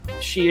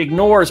she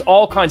ignores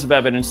all kinds of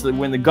evidence that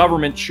when the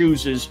government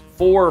chooses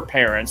for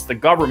parents, the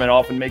government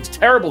often makes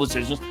terrible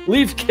decisions,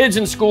 leave kids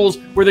in schools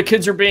where the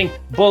kids are being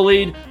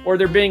bullied or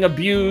they're being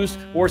abused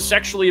or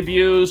sexually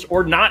abused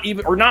or not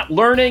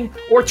learning,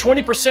 or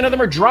 20% of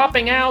them are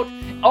dropping out.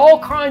 All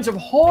kinds of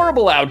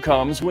horrible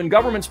outcomes when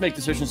governments make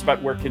decisions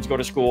about where kids go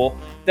to school.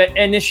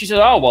 And then she says,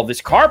 "Oh well, this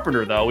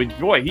Carpenter though,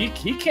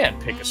 he can't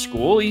pick a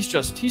school. He's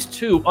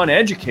too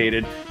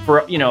uneducated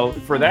for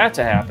that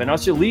to happen.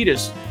 Us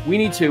elitists, we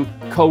need to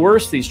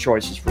coerce these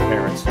choices for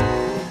parents."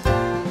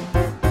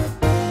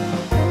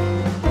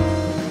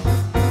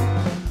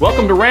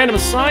 Welcome to Random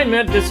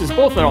Assignment. This is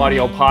both an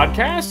audio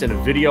podcast and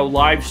a video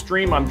live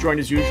stream. I'm joined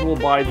as usual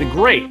by the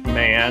great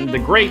man, the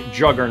great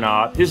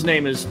juggernaut. His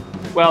name is,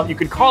 well, you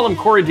could call him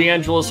Corey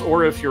DeAngelis,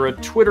 or if you're a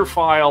Twitter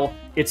file,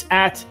 it's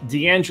at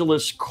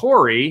DeAngelis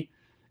Corey.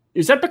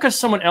 Is that because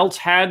someone else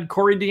had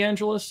Corey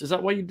DeAngelis? Is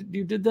that why you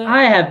did that?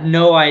 I have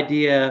no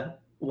idea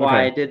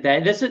why I did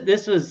that.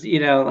 This was,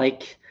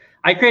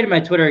 I created my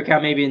Twitter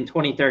account maybe in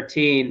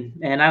 2013,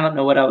 and I don't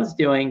know what I was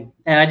doing.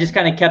 And I just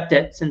kind of kept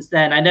it since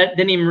then. I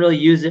didn't even really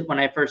use it when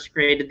I first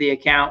created the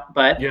account,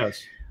 but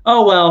yes.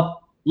 Oh, well.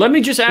 Let me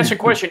just ask a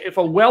question. If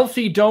a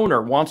wealthy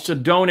donor wants to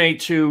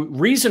donate to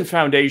Reason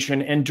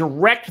Foundation and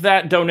direct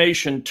that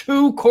donation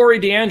to Corey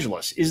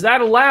DeAngelis, is that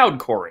allowed,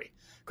 Corey?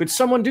 Could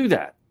someone do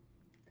that?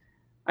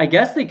 I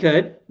guess they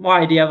could.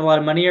 Why? Do you have a lot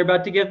of money you're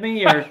about to give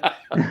me? Or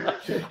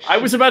I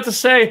was about to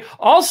say,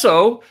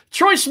 also,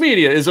 Choice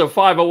Media is a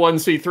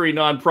 501c3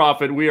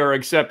 nonprofit. We are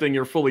accepting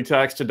your fully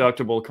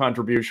tax-deductible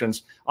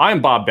contributions.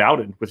 I'm Bob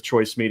Bowden with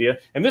Choice Media,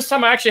 and this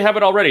time I actually have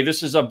it already.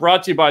 This is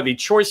brought to you by the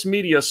Choice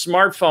Media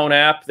smartphone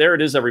app. There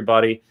it is,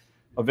 everybody.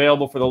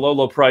 Available for the low,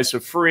 low price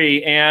of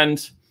free.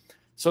 And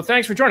so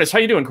thanks for joining us. How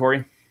you doing,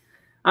 Corey?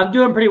 I'm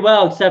doing pretty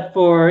well, except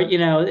for,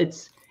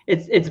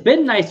 it's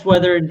been nice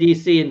weather in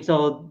DC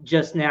until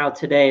just now.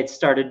 Today it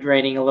started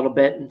raining a little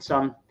bit, and so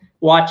I'm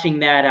watching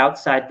that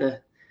outside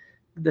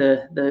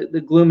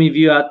the gloomy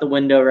view out the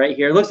window right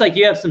here. It looks like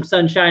you have some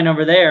sunshine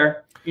over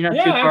there. You're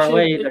not too far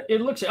away either.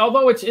 It looks,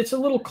 although it's a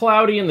little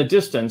cloudy in the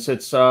distance.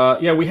 It's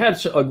we had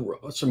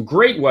some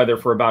great weather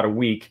for about a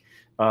week,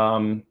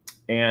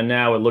 and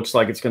now it looks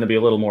like it's going to be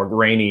a little more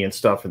rainy and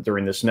stuff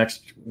during this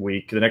next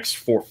week, the next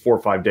four or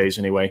 5 days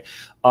anyway.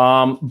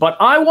 But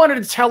I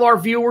wanted to tell our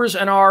viewers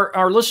and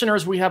our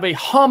listeners we have a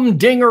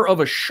humdinger of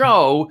a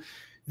show.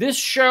 This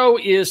show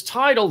is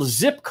titled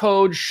 "Zip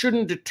Code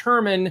Shouldn't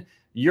Determine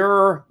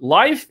Your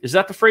Life." Is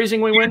that the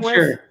phrasing we went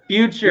with?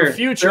 Future.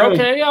 Future.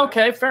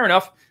 Okay, fair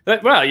enough.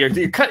 Well,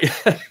 you cut.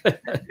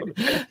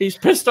 He's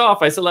pissed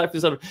off. I said life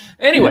is.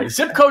 Anyway,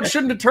 zip code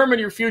shouldn't determine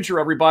your future,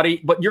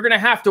 everybody. But you're going to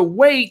have to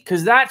wait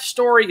because that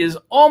story is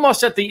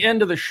almost at the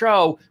end of the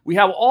show. We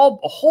have a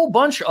whole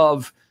bunch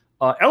of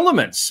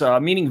elements,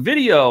 meaning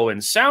video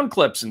and sound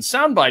clips and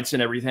sound bites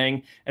and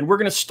everything. And we're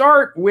going to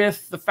start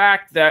with the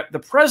fact that the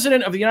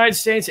president of the United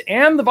States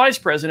and the vice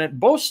president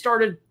both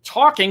started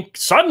talking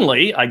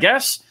suddenly, I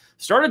guess,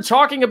 started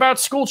talking about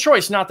school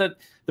choice. Not that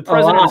the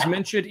president has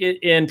mentioned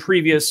it in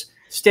previous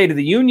State of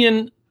the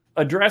Union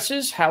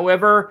addresses.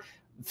 However,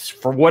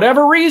 for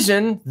whatever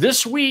reason,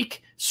 this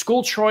week,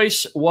 school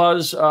choice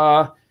was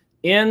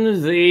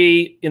in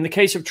the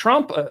case of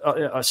Trump,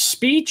 a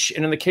speech,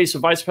 and in the case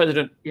of Vice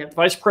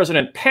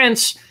President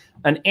Pence,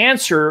 an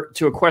answer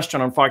to a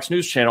question on Fox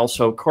News Channel.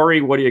 So,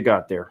 Corey, what do you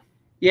got there?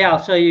 Yeah,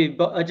 I'll show you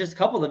just a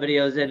couple of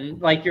videos.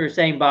 And like you were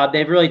saying, Bob,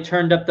 they've really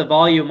turned up the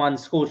volume on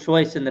school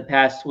choice in the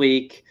past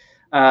week,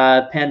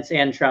 Pence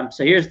and Trump.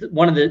 So here's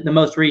one of the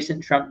most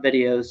recent Trump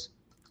videos.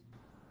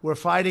 We're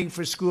fighting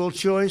for school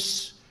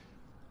choice,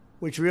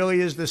 which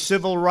really is the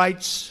civil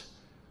rights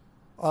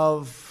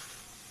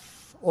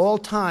of all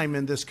time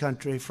in this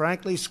country.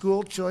 Frankly,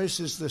 school choice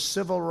is the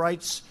civil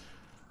rights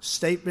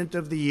statement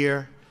of the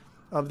year,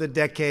 of the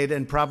decade,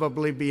 and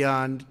probably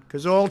beyond,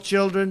 because all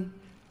children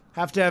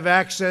have to have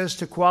access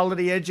to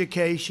quality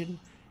education.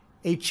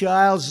 A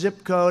child's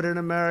zip code in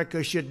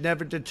America should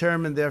never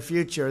determine their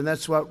future, and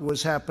that's what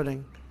was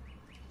happening.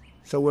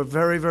 So we're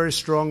very, very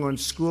strong on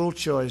school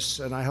choice,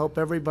 and I hope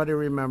everybody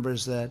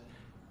remembers that.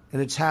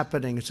 And it's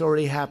happening. It's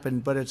already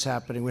happened, but it's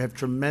happening. We have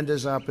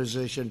tremendous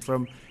opposition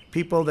from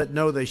people that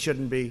know they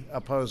shouldn't be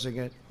opposing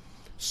it.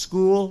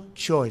 School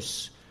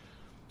choice.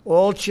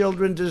 All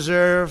children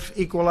deserve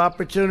equal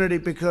opportunity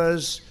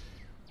because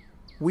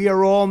we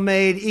are all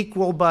made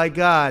equal by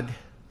God.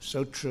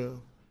 So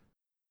true.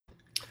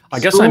 I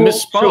guess I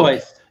misspoke.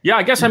 Choice. Yeah,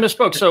 I guess I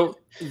misspoke. So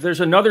there's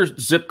another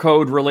zip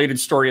code related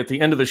story at the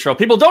end of the show.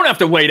 People don't have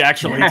to wait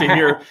actually to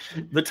hear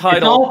the title.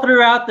 It's all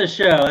throughout the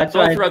show. That's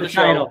all throughout the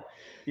title. Show.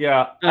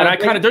 Yeah. And I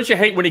kind of, don't you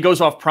hate when he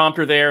goes off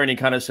prompter there and he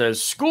kind of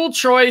says school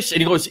choice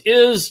and he goes,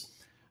 is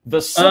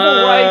the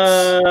civil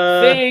rights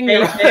thing?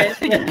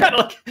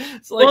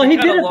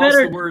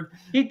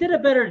 He did a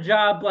better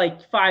job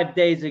like 5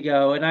 days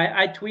ago. And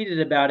I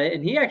tweeted about it,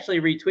 and he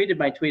actually retweeted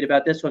my tweet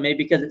about this one,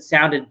 maybe because it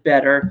sounded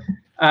better.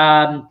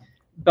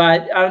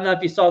 But I don't know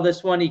if you saw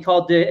this one. He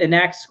called it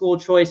Enact School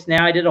Choice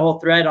Now. I did a whole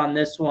thread on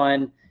this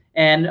one.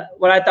 And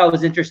what I thought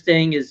was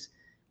interesting is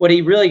what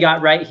he really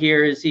got right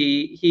here is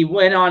he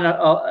went on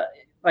a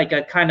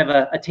kind of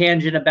a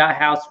tangent about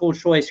how school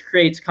choice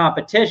creates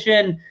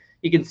competition.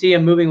 You can see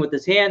him moving with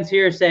his hands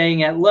here, saying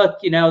that, look,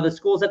 the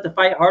schools have to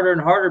fight harder and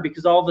harder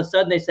because all of a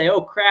sudden they say,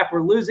 oh, crap,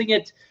 we're losing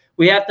it.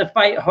 We have to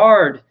fight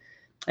hard.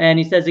 And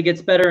he says it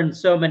gets better in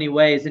so many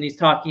ways. And he's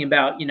talking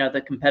about,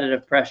 the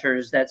competitive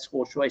pressures that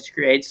school choice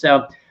creates.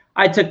 So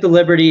I took the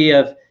liberty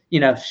of,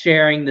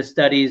 sharing the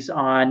studies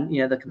on,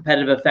 the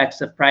competitive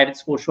effects of private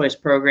school choice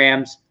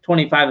programs.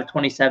 25 of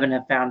 27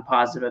 have found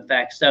positive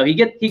effects. So he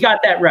got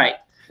that right.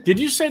 Did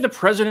you say the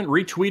president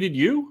retweeted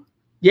you?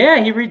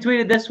 Yeah, he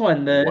retweeted this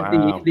one.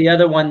 Wow. The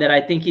other one that I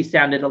think he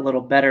sounded a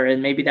little better,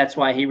 and maybe that's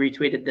why he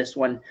retweeted this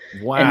one.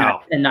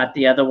 Wow. And not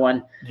the other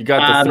one. You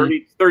got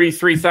the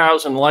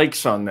 33,000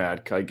 likes on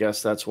that. I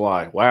guess that's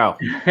why. Wow.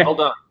 Well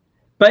done.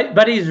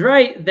 But he's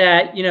right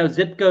that,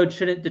 zip code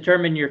shouldn't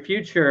determine your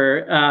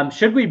future.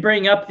 Should we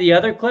bring up the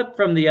other clip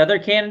from the other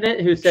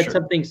candidate who said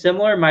something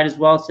similar? Might as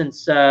well,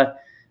 since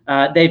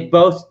they've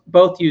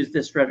both used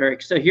this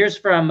rhetoric. So here's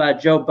from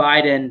Joe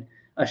Biden,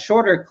 a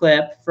shorter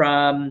clip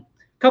from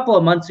a couple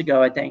of months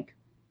ago, I think.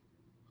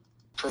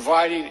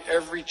 Providing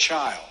every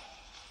child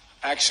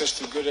access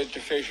to good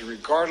education,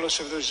 regardless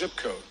of their zip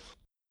code.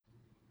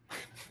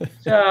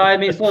 So,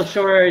 it's a little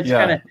shorter. It's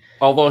kind of.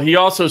 Although he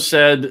also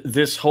said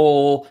this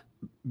whole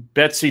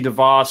Betsy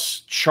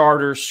DeVos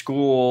charter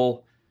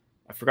school,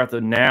 I forgot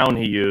the noun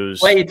he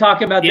used. Wait, you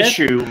talking about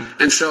issue. This?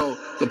 And so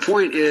the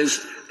point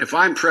is, if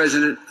I'm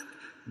president,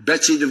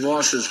 Betsy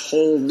DeVos's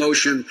whole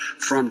notion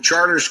from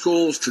charter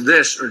schools to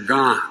this are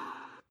gone.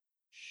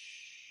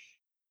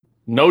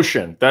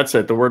 Notion. That's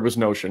it. The word was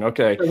notion.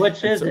 Okay. So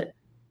which is it?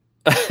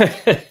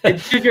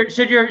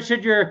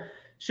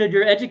 Should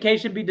your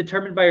education be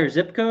determined by your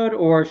zip code,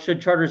 or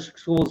should charter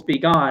schools be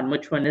gone?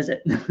 Which one is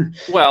it?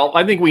 Well,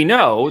 I think we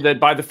know that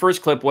by the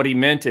first clip, what he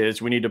meant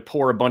is we need to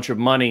pour a bunch of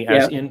money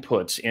as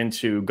inputs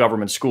into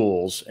government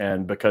schools,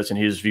 and because in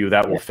his view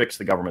that will fix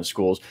the government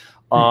schools.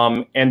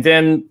 And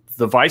then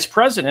the vice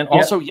president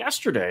also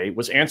yesterday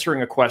was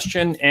answering a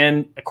question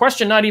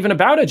not even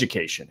about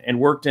education, and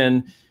worked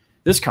in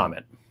this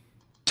comment.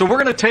 So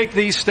we're going to take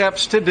these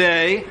steps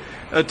today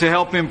to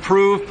help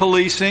improve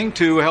policing,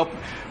 to help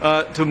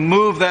to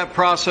move that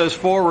process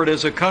forward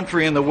as a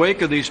country in the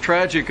wake of these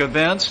tragic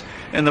events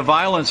and the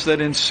violence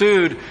that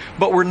ensued.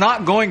 But we're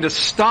not going to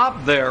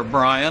stop there,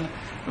 Brian.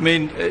 I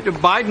mean,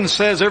 Biden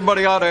says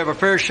everybody ought to have a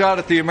fair shot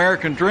at the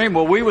American dream.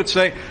 Well, we would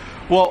say,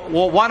 well,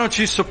 why don't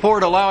you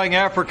support allowing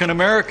African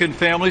American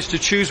families to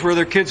choose where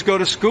their kids go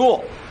to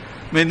school?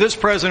 I mean, this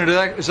president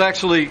has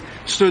actually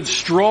stood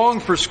strong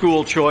for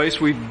school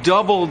choice. We've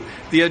doubled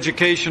the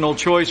educational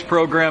choice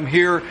program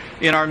here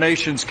in our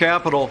nation's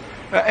capital.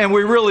 And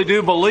we really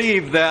do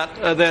believe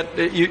that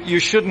you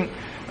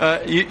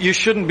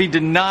shouldn't be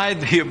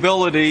denied the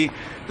ability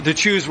to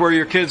choose where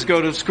your kids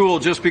go to school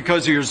just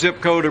because of your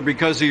zip code or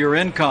because of your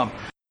income.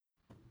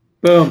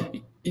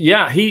 Boom.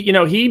 Yeah,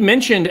 he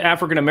mentioned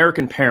African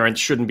American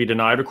parents shouldn't be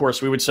denied. Of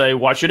course, we would say,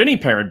 why should any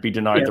parent be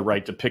denied the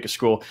right to pick a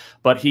school?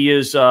 But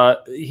he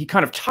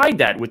kind of tied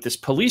that with this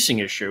policing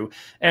issue,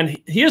 and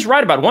he is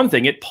right about one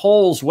thing: it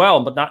polls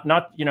well, but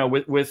not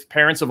with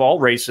parents of all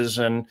races,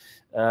 and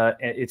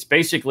it's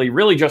basically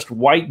really just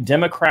white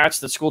Democrats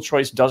that school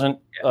choice doesn't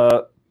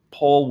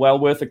poll well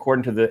with,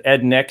 according to the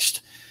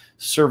EdNext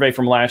survey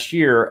from last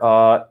year.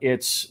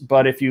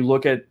 But if you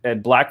look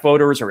at black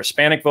voters or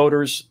Hispanic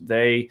voters,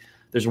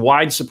 there's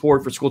wide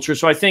support for school choice.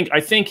 So I think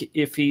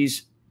if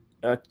he's,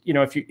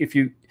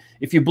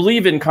 if you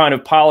believe in kind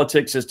of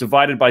politics as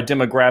divided by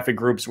demographic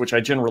groups, which I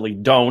generally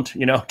don't,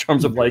 in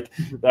terms of like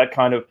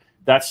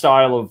that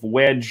style of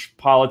wedge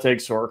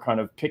politics or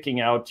kind of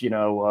picking out,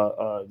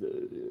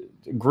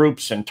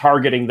 groups and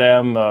targeting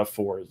them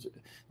for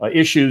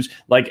issues.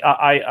 Like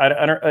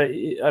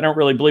I don't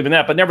really believe in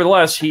that, but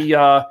nevertheless,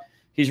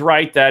 he's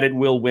right that it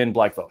will win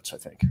black votes, I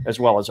think, as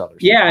well as others.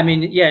 Yeah, I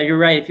mean, you're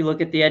right. If you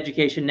look at the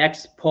Education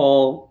Next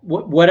poll,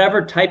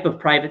 whatever type of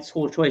private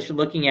school choice you're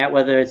looking at,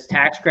 whether it's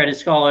tax credit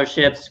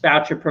scholarships,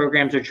 voucher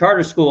programs, or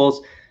charter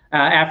schools,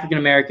 African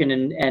American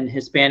and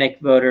Hispanic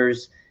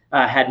voters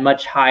had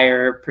much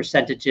higher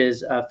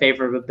percentages of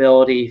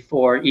favorability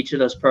for each of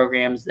those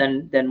programs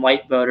than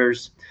white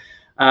voters.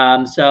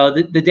 So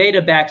the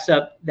data backs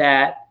up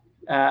that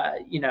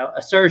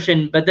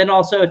assertion. But then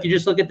also, if you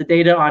just look at the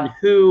data on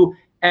who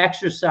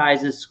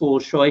exercises school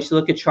choice, you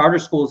look at charter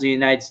schools in the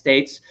United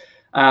States,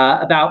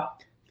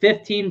 about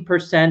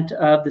 15%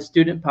 of the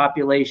student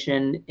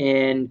population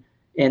in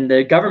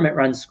the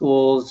government-run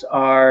schools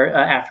are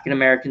African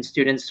American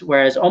students,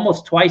 whereas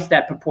almost twice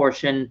that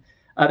proportion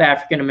of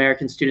African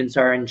American students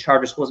are in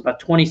charter schools.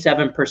 About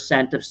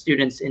 27% of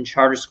students in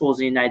charter schools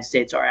in the United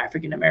States are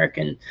African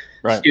American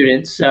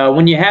students. So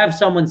when you have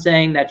someone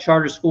saying that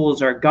charter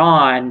schools are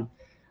gone,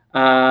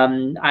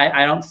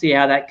 I don't see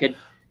how that could.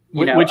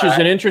 Which is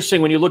an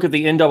interesting, when you look at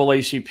the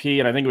NAACP,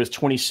 and I think it was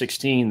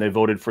 2016, they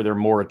voted for their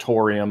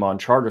moratorium on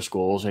charter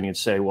schools. And you'd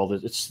say, well,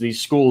 it's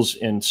these schools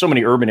in so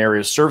many urban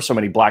areas serve so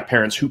many black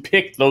parents who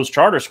picked those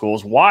charter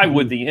schools. Why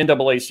would the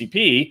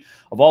NAACP,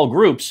 of all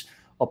groups,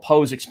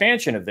 oppose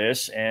expansion of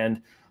this.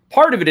 And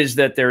part of it is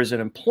that there is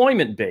an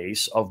employment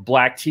base of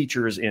black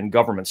teachers in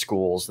government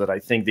schools that I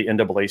think the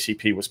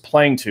NAACP was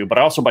playing to. But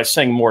also by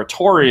saying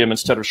moratorium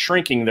instead of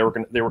shrinking,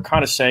 they were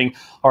kind of saying,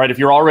 all right, if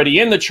you're already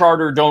in the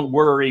charter, don't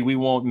worry, we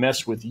won't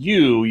mess with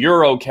you.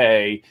 You're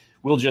okay.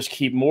 We'll just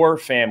keep more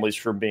families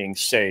from being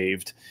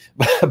saved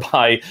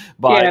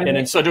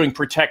and so doing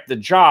protect the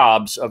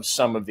jobs of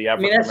some of the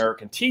African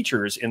American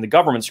teachers in the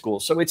government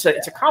schools. So it's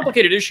a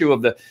complicated issue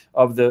of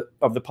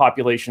the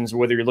populations,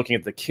 whether you're looking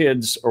at the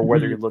kids or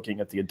whether you're looking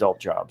at the adult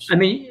jobs. I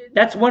mean,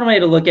 that's one way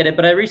to look at it.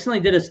 But I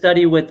recently did a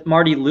study with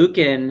Marty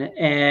Lukin,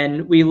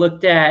 and we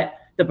looked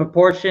at the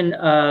proportion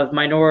of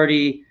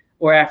minority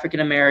or African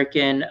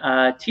American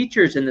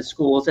teachers in the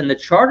schools, and the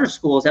charter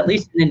schools, at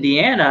least in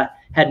Indiana,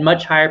 had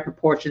much higher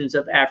proportions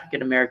of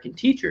African American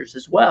teachers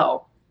as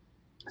well.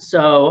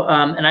 So,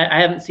 and I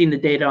haven't seen the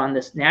data on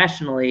this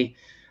nationally,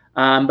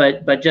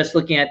 but just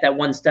looking at that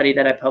one study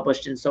that I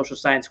published in Social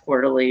Science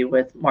Quarterly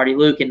with Marty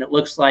Lukin, it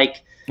looks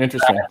like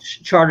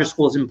charter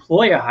schools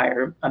employ a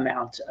higher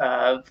amount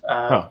of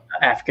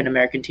African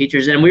American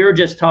teachers. And we were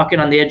just talking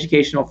on the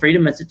Educational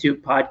Freedom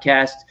Institute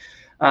podcast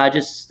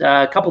just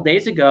a couple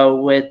days ago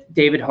with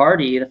David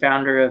Hardy, the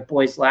founder of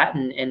Boys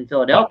Latin in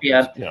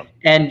Philadelphia.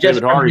 And just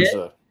David Hardy's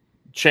a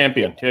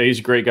champion. Yeah, he's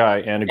a great guy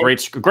and a great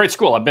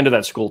school. I've been to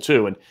that school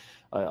too. And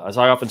as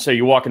I often say,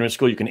 you walk into a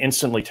school, you can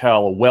instantly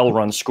tell a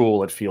well-run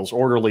school. It feels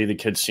orderly. The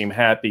kids seem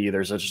happy.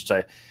 There's just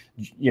a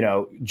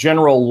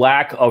general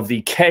lack of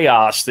the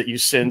chaos that you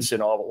sense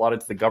in a lot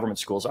of the government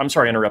schools. I'm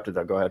sorry, I interrupted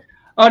that. Go ahead.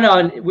 Oh, no.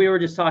 And we were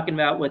just talking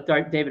about with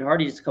David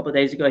Hardy just a couple of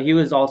days ago. He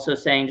was also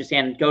saying, just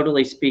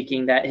anecdotally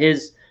speaking, that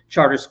his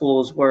charter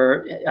schools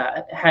were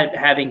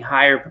having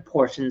higher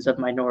proportions of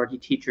minority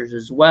teachers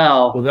as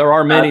well. Well, there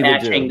are many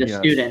matching the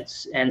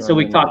students. And so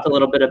we talked a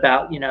little bit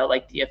about,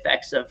 like the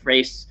effects of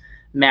race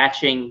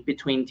matching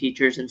between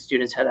teachers and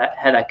students, how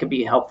that could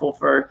be helpful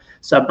for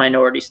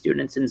sub-minority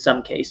students in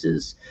some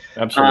cases.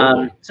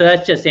 Absolutely. So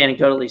that's just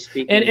anecdotally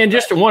speaking. And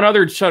just one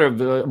other sort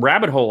of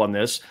rabbit hole on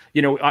this,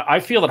 I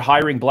feel that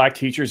hiring black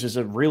teachers is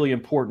a really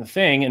important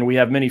thing, and we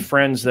have many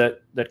friends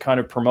that kind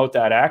of promote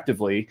that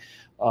actively.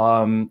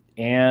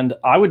 And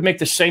I would make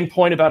the same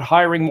point about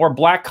hiring more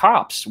black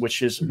cops,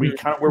 which is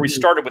where we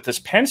started with this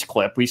Pence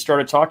clip. We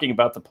started talking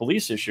about the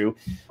police issue,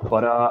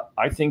 but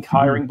I think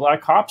hiring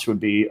black cops would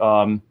be.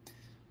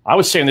 I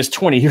was saying this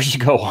 20 years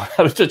ago.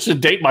 I was just to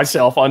date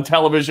myself on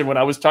television when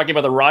I was talking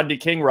about the Rodney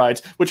King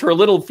riots, which were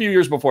a few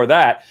years before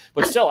that.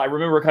 But still, I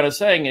remember kind of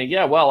saying,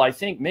 I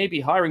think maybe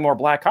hiring more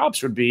black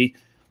cops would be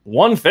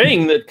one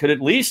thing that could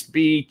at least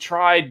be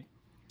tried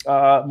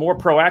more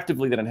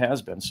proactively than it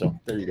has been. So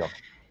there you go.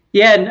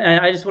 Yeah,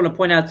 and I just want to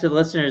point out to the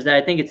listeners that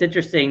I think it's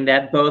interesting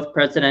that both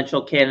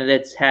presidential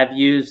candidates have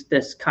used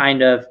this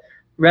kind of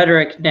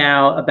rhetoric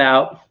now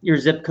about your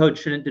zip code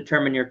shouldn't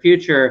determine your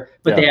future,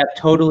 but they have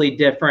totally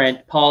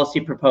different policy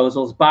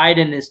proposals.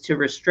 Biden is to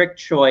restrict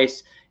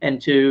choice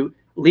and to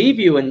leave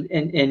you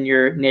in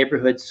your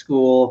neighborhood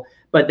school,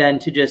 but then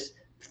to just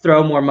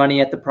throw more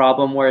money at the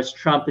problem, whereas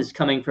Trump is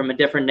coming from a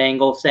different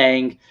angle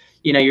saying,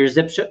 your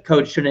zip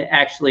code shouldn't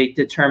actually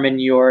determine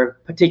your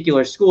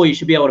particular school. You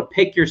should be able to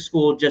pick your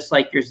school just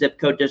like your zip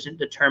code doesn't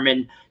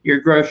determine your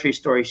grocery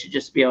store. You should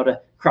just be able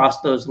to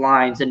cross those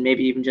lines and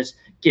maybe even just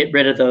get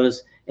rid of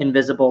those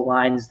invisible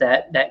lines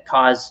that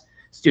cause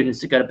students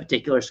to go to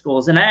particular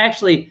schools. And I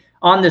actually,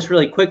 on this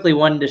really quickly,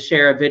 wanted to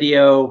share a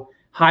video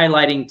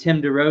highlighting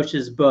Tim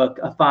DeRoche's book,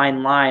 A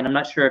Fine Line. I'm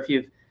not sure if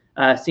you've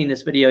seen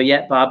this video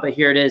yet, Bob, but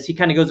here it is. He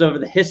kind of goes over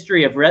the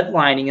history of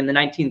redlining in the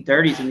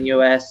 1930s in the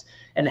U.S.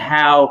 and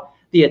how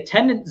the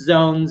attendance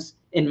zones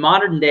in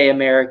modern day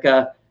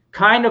America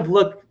kind of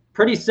look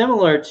pretty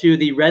similar to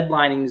the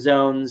redlining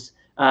zones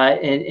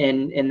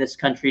in this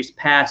country's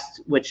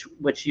past, which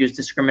use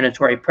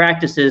discriminatory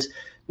practices,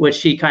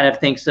 which he kind of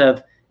thinks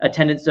of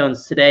attendance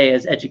zones today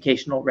as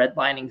educational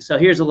redlining. So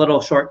here's a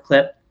little short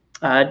clip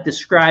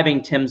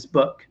describing Tim's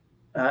book,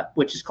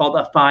 which is called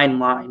A Fine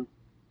Line.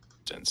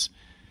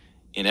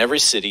 In every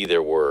city,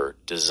 there were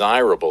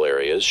desirable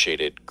areas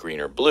shaded green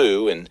or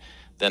blue, and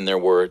then there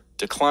were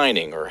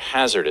declining or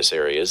hazardous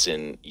areas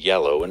in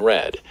yellow and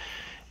red,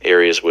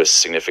 areas with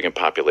significant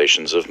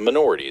populations of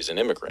minorities and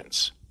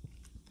immigrants.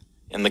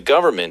 And the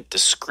government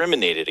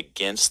discriminated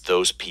against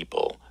those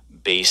people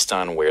based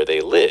on where they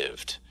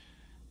lived,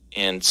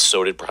 and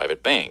so did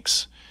private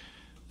banks.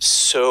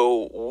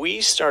 So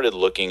we started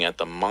looking at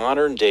the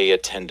modern-day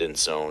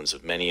attendance zones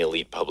of many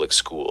elite public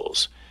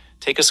schools.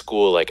 Take a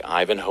school like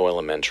Ivanhoe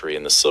Elementary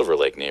in the Silver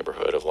Lake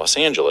neighborhood of Los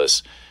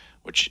Angeles,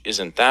 which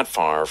isn't that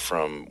far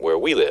from where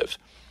we live.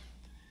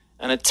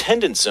 An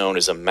attendance zone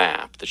is a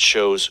map that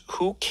shows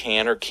who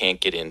can or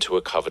can't get into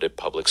a coveted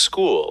public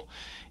school.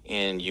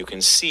 And you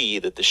can see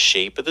that the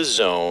shape of the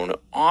zone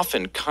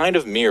often kind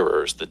of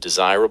mirrors the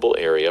desirable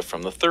area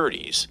from the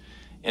 30s.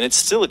 And it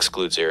still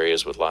excludes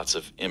areas with lots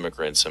of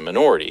immigrants and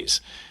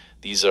minorities.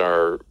 These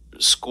are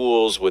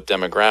schools with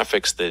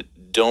demographics that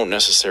don't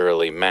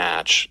necessarily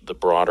match the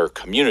broader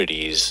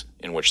communities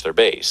in which they're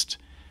based.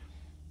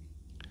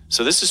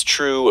 So this is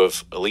true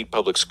of elite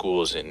public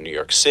schools in New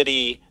York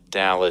City,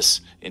 Dallas,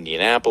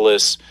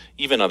 Indianapolis,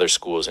 even other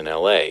schools in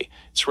LA.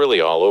 It's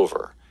really all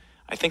over.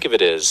 I think of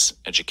it as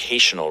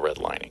educational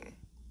redlining.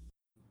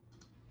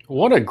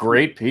 What a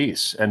great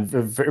piece, and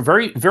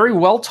very, very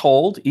well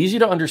told, easy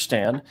to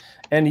understand,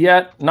 and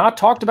yet not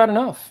talked about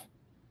enough.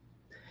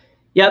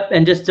 Yep,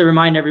 and just to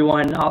remind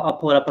everyone, I'll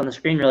pull it up on the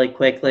screen really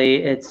quickly.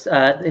 It's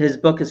his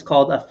book is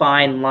called A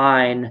Fine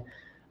Line,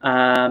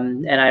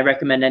 and I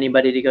recommend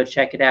anybody to go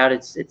check it out.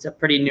 It's a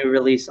pretty new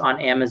release on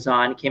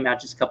Amazon. It came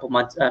out just a couple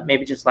months,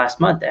 maybe just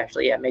last month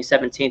actually. Yeah, May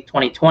 17th,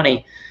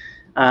 2020.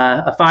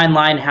 A Fine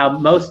Line: How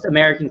Most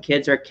American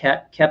Kids Are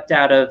Kept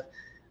Out of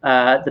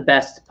the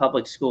Best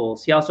Public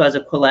Schools. He also has a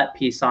Quillette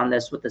piece on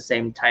this with the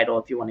same title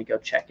if you want to go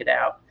check it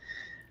out.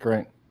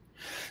 Great.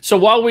 So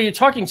while we're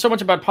talking so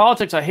much about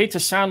politics, I hate to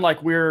sound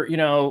like we're,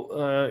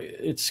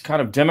 it's kind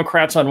of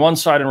Democrats on one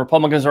side and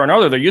Republicans on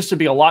another. There used to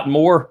be a lot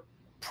more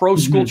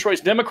pro-school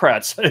choice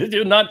Democrats,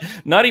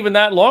 not even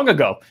that long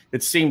ago.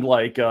 It seemed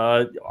like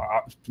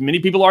many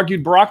people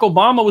argued Barack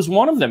Obama was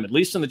one of them, at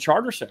least in the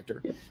charter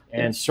sector.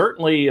 And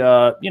certainly,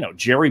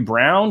 Jerry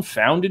Brown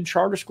founded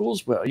charter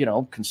schools,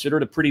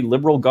 considered a pretty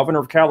liberal governor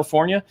of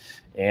California.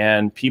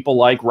 And people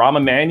like Rahm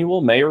Emanuel,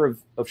 mayor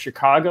of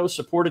Chicago,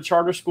 supported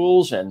charter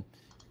schools. And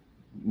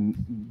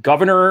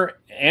Governor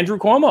Andrew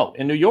Cuomo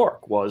in New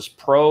York was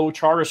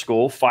pro-charter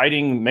school,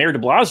 fighting Mayor de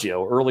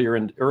Blasio earlier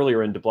in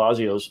de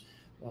Blasio's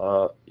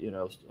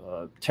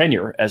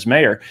tenure as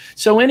mayor.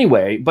 So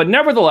anyway, but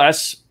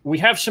nevertheless, we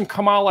have some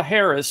Kamala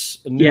Harris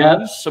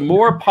news, some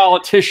more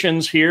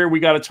politicians here we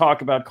got to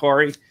talk about,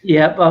 Corey.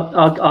 Yep,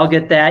 I'll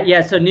get that.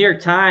 Yeah, so New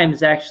York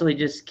Times actually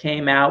just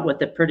came out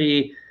with a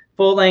pretty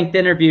full-length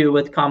interview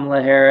with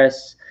Kamala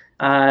Harris.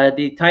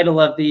 The title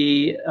of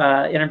the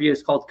interview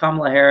is called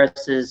Kamala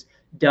Harris is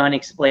Done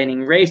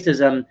Explaining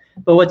Racism.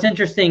 But what's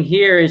interesting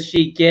here is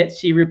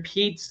she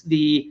repeats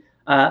the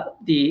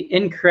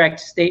incorrect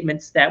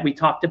statements that we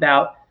talked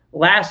about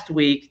last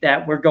week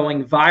that were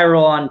going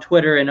viral on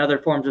Twitter and other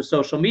forms of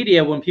social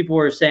media when people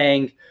were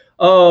saying,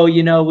 oh,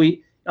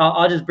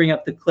 I'll just bring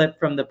up the clip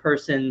from the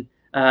person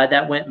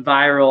that went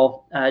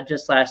viral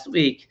just last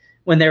week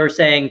when they were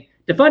saying,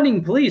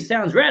 defunding police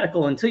sounds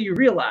radical until you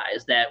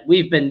realize that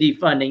we've been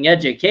defunding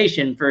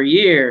education for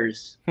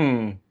years.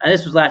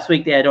 This was last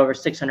week. They had over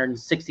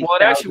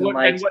 660,000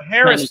 likes. What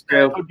Harris,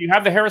 do you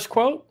have the Harris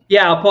quote?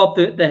 Yeah, I'll pull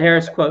up the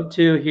Harris quote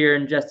too here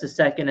in just a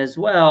second as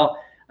well.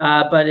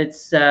 But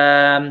it's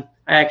I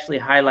actually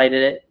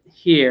highlighted it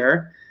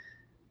here.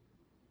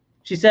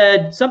 She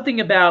said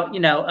something about,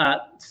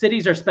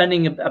 cities are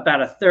spending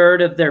about a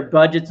third of their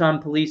budgets on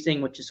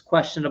policing, which is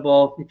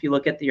questionable. If you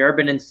look at the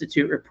Urban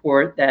Institute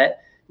report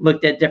that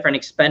looked at different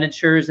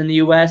expenditures in the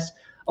U.S.,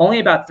 only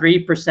about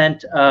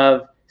 3%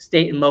 of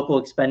state and local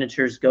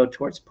expenditures go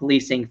towards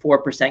policing,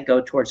 4% go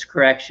towards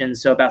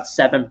corrections, so about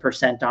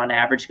 7% on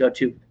average go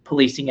to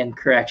policing and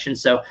corrections.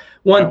 So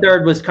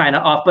 1/3 was kind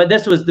of off, but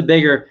this was the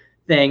bigger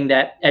thing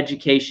that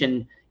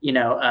education,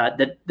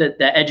 the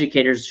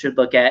educators should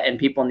look at, and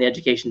people in the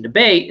education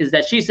debate, is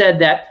that she said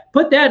that,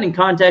 put that in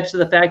context of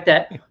the fact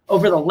that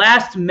over the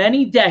last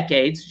many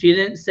decades, she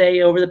didn't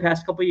say over the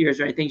past couple of years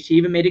or anything, she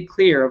even made it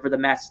clear over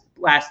the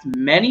last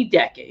many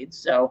decades,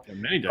 so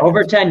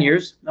over 10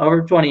 years,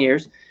 over 20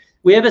 years,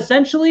 we have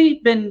essentially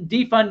been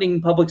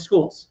defunding public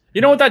schools.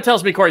 You know what that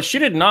tells me, Corey? She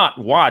did not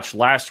watch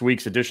last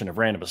week's edition of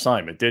Random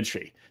Assignment, did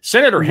she?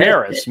 Senator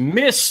Harris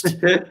missed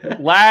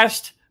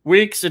last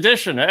week's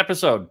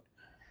episode.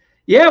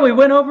 Yeah, we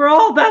went over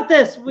all about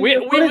this.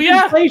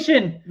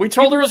 Inflation. We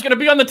told her it was going to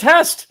be on the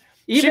test.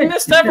 She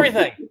missed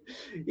everything.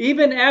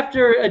 Even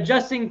after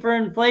adjusting for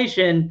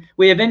inflation,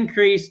 we have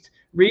increased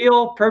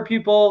real per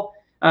pupil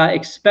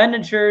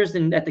expenditures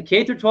at the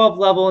K-12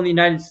 level in the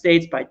United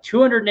States by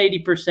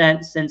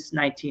 280% since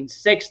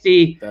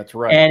 1960. That's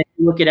right. And if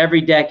you look at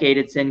every decade,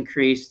 it's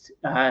increased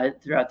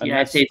throughout the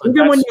United States.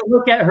 Even when you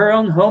look at her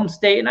own home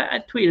state, and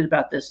I tweeted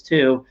about this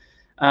too,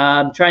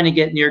 trying to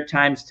get New York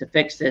Times to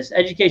fix this.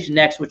 Education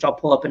Next, which I'll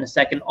pull up in a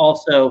second,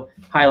 also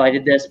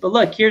highlighted this. But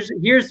look, here's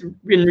in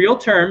real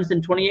terms,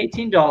 in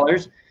 2018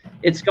 dollars,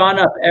 it's gone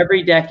up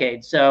every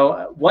decade.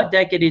 So what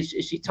decade is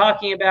she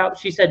talking about?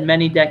 She said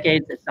many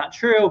decades. It's not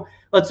true.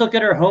 Let's look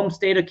at her home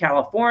state of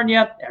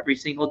California. Every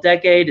single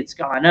decade, it's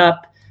gone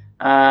up.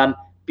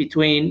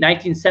 Between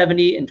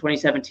 1970 and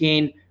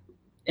 2017,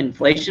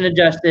 inflation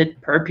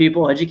adjusted per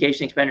pupil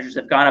education expenditures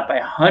have gone up by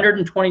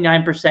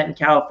 129% in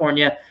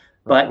California.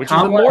 But which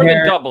is more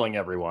than doubling,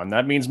 everyone.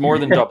 That means more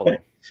than doubling.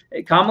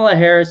 Kamala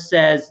Harris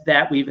says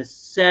that we've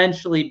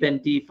essentially been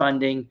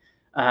defunding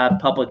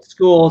public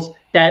schools.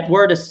 That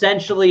word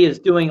essentially is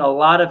doing a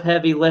lot of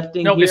heavy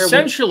lifting here.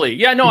 Essentially.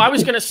 Yeah, no, I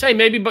was going to say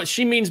maybe, but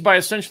she means by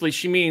essentially,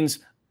 she means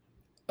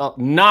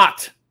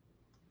not.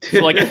 So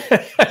like essentially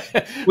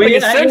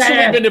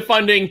been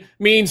defunding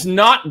means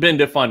not been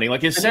defunding.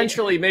 Like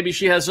essentially, maybe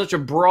she has such a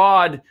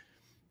broad,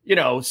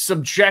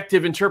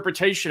 subjective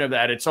interpretation of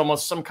that. It's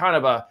almost some kind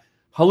of a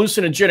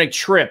hallucinogenic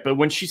trip. But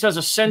when she says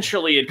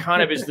essentially, it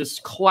kind of is this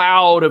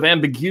cloud of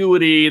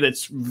ambiguity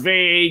that's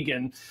vague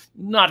and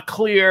not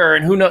clear,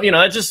 and who knows,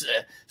 that just,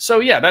 so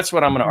yeah, that's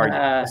what I'm going to argue.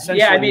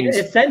 Yeah, I mean,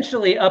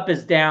 essentially up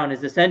is down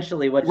is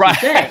essentially what she's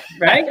saying,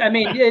 right? I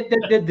mean,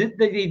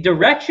 the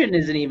direction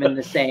isn't even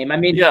the same. I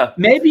mean,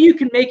 maybe you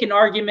can make an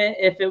argument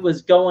if it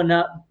was going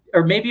up,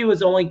 or maybe it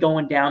was only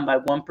going down by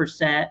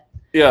 1%.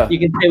 Yeah, you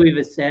can say we've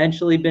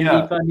essentially been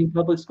defunding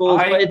public schools,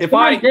 but it's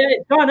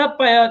gone up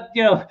by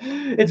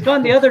it's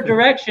gone the other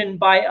direction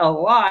by a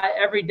lot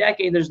every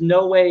decade. There's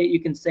no way you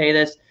can say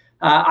this.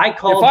 I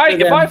called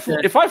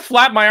if I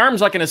flap my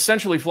arms, I can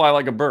essentially fly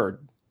like a bird.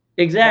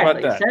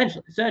 Exactly,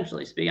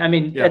 essentially speaking. I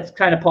mean, that's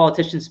kind of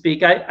politician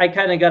speak. I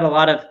kind of got a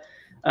lot of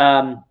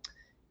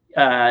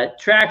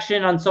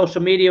traction on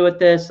social media with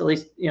this. At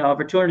least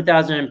over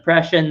 200,000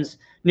 impressions.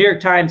 New York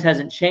Times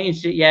hasn't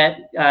changed it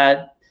yet.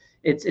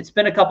 It's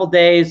been a couple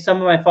days. Some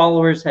of my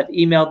followers have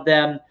emailed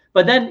them,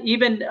 but then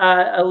even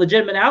a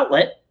legitimate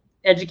outlet,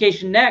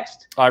 Education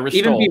Next,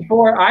 even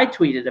before I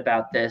tweeted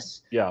about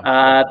this,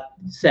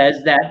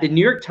 says that the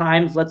New York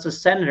Times lets a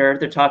senator,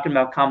 they're talking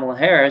about Kamala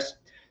Harris,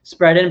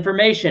 spread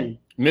information.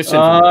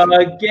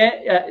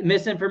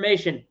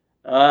 Misinformation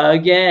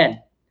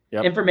again.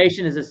 Yep.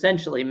 Information is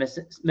essentially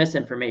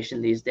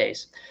misinformation these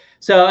days.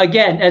 So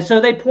again, and so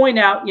they point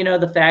out,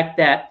 the fact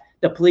that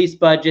the police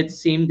budgets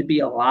seem to be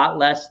a lot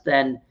less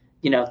than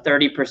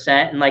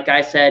 30%. And like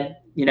I said,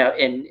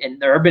 in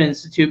the Urban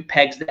Institute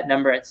pegs that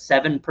number at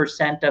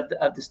 7%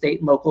 of the state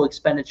and local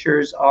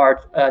expenditures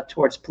are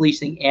towards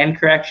policing and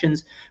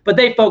corrections. But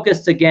they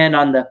focused again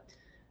on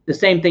the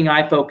same thing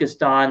I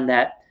focused on,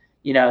 that,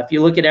 if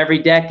you look at every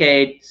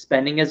decade,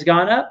 spending has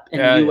gone up in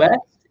the U.S.,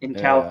 in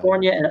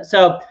California. And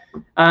so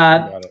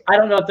I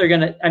don't know if they're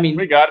going to, I mean,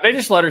 we got it. They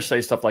just let her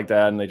say stuff like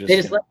that. And they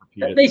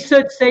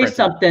should say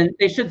something.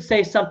 They should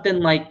say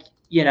something like,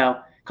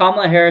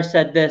 Kamala Harris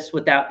said this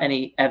without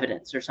any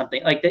evidence or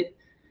something like that.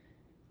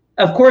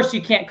 Of course,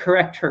 you can't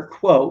correct her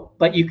quote,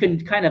 but you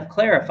can kind of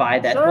clarify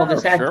that.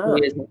 This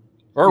actually isn't.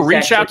 Or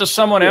reach out to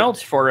someone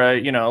else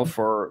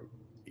for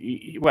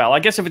well, I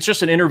guess if it's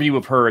just an interview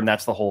of her and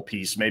that's the whole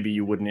piece, maybe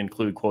you wouldn't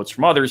include quotes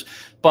from others.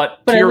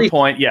 But to your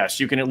point, yes,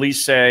 you can at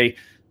least say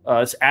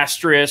it's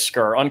asterisk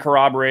or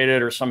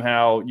uncorroborated, or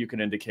somehow you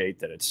can indicate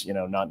that it's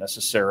not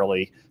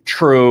necessarily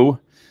true.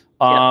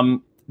 There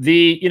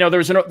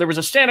was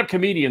a stand-up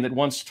comedian that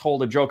once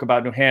told a joke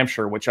about New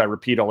Hampshire, which I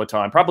repeat all the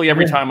time. Probably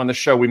every time on the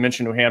show we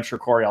mention New Hampshire,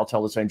 Corey, I'll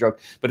tell the same joke.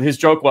 But his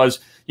joke was,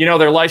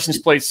 their license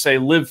plates say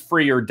 "live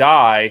free or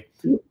die."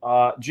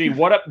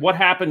 What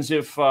happens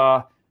if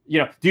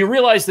do you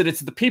realize that it's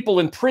the people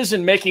in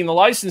prison making the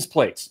license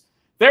plates?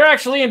 They're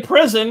actually in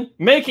prison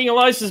making a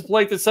license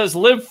plate that says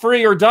 "live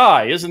free or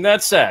die." Isn't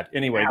that sad?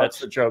 Anyway, that's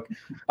the joke.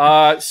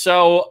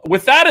 So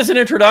with that as an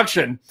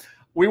introduction,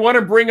 we want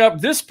to bring up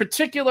this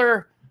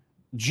particular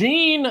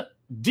Jean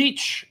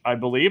Deitch, I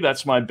believe.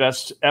 That's my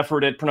best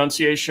effort at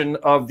pronunciation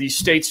of the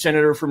state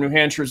senator from New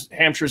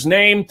Hampshire's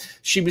name.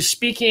 She was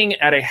speaking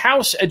at a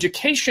House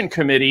Education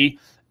Committee,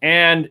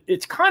 and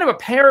it's kind of a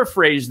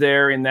paraphrase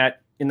there in that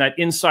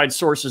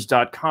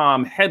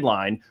InsideSources.com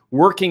headline: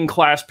 "Working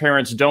class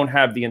parents don't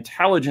have the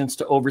intelligence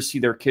to oversee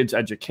their kids'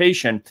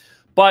 education."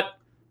 But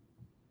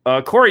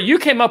Corey, you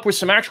came up with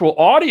some actual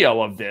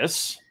audio of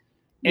this.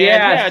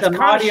 And it's some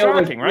kind audio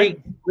of shocking, right?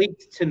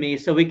 Leaked to me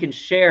so we can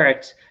share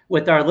it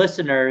with our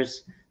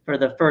listeners for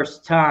the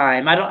first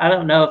time. I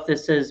don't know if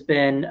this has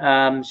been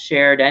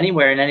shared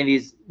anywhere in any of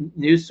these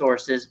news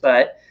sources,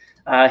 but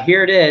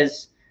here it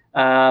is.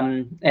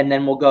 And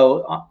then we'll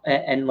go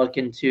and look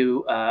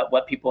into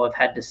what people have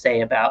had to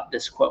say about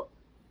this quote.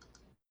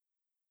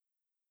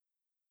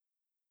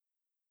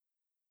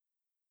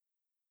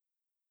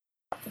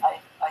 I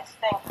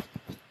think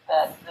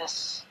that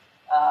this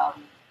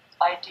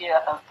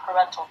idea of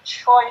parental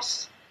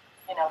choice,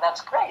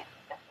 that's great.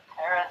 If the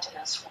parent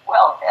is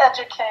well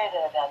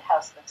educated and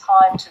has the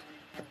time to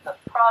review the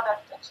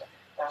product,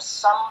 there's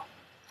some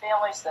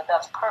families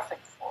that's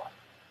perfect for.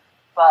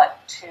 But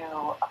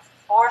to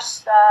force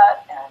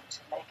that and to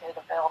make it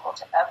available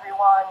to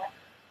everyone,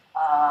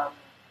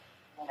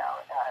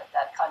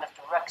 that kind of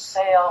direct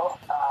sale,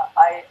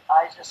 I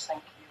just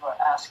think you are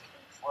asking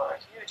for a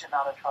huge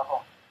amount of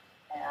trouble,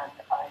 and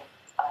I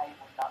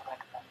would not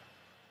recommend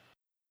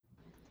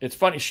it. It's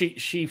funny.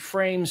 She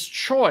frames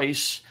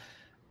choice,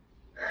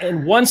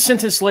 and one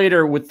sentence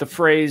later with the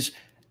phrase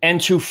 "and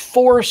to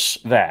force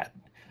that."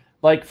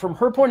 Like, from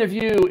her point of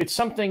view, it's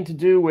something to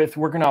do with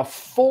we're going to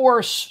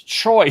force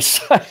choice.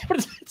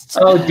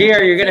 Oh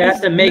dear, you're going to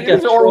have to make a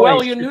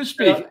Orwellian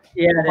newspeak.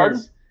 It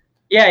is.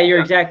 Yeah, you're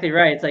exactly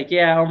right. It's like,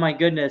 oh my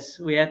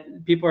goodness,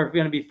 people are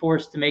going to be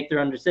forced to make their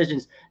own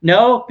decisions.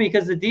 No,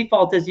 because the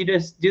default is you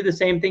just do the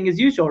same thing as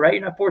usual, right?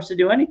 You're not forced to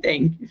do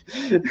anything.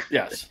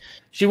 Yes.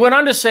 She went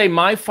on to say,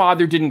 "My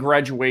father didn't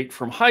graduate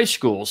from high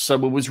school, so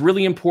it was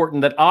really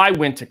important that I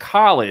went to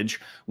college.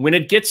 When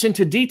it gets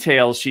into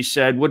details," she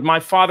said, "would my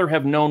father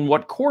have known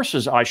what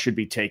courses I should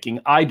be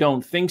taking? I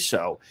don't think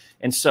so."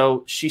 And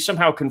so she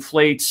somehow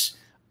conflates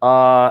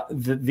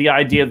the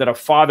idea that a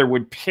father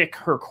would pick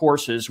her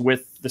courses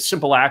with the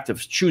simple act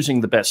of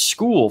choosing the best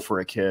school for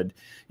a kid.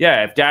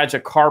 Yeah, if dad's a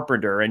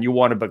carpenter and you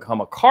want to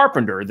become a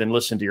carpenter, then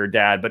listen to your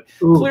dad. But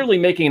clearly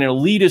making an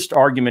elitist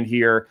argument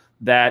here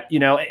that,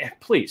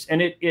 please.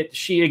 And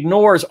she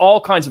ignores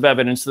all kinds of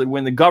evidence that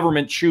when the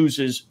government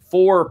chooses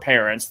for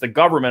parents, the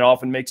government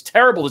often makes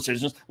terrible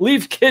decisions,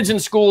 leave kids in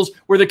schools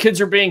where the kids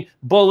are being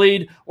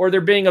bullied or they're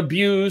being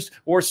abused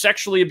or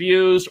sexually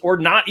abused or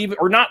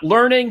not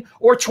learning,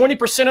 or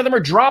 20% of them are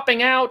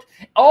dropping out.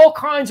 All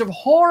kinds of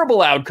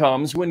horrible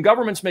outcomes when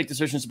governments make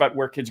decisions about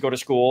where kids go to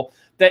school.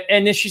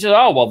 And then she said,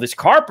 oh, well, this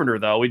carpenter,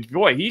 though,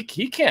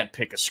 he can't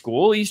pick a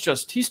school. He's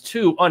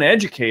too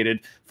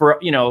uneducated for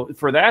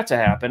that to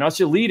happen. Us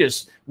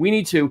elitists, we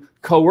need to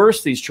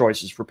coerce these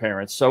choices for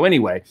parents. So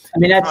anyway, I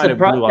mean, that's the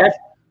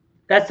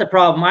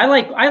problem. I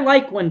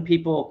like when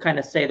people kind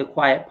of say the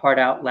quiet part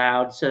out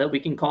loud so that we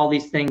can call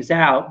these things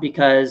out,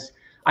 because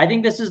I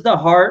think this is the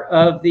heart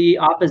of the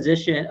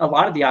opposition, a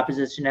lot of the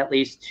opposition, at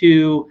least,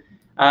 to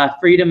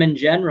freedom in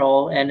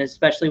general, and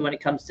especially when it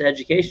comes to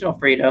educational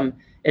freedom,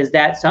 is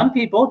that some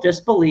people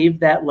just believe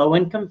that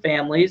low-income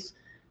families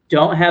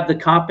don't have the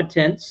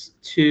competence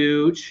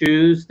to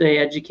choose the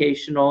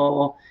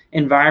educational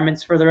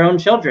environments for their own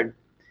children.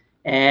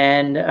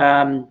 And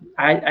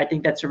I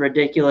think that's a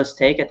ridiculous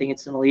take. I think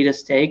it's an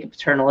elitist take, a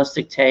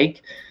paternalistic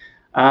take.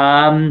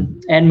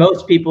 And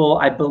most people,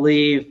 I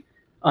believe,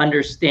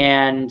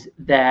 understand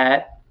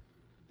that,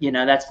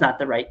 that's not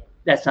the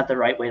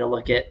right way to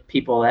look at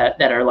people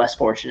that are less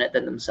fortunate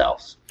than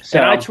themselves. So,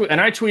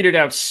 and I tweeted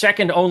out,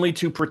 second only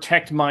to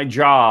protect my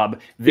job,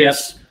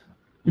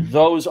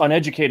 those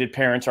uneducated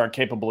parents aren't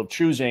capable of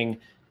choosing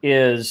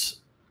is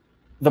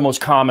the most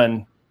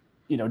common,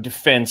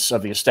 defense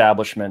of the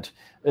establishment.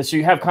 So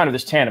you have kind of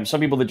this tandem. Some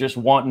people that just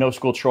want no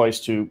school choice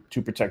to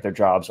protect their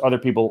jobs. Other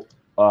people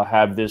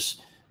have this,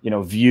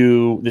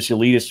 view, this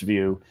elitist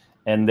view,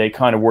 and they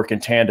kind of work in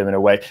tandem in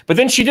a way. But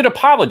then she did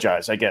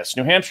apologize, I guess.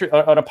 New Hampshire,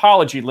 an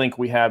apology link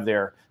we have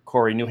there,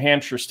 Corey. New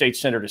Hampshire State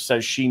Senator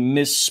says she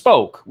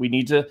misspoke. We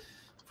need to,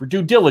 for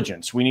due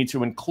diligence, we need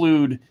to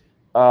include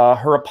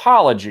her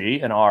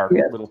apology in our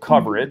little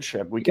coverage.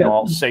 We can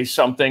all say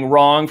something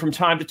wrong from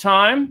time to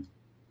time.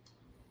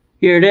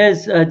 Here it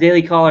is.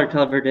 Daily Caller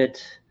covered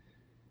it.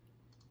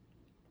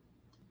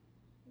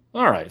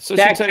 All right. So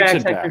she takes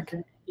it back.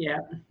 Yeah.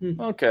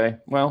 Okay.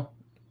 Well,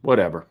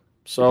 whatever.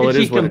 So it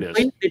is what it is.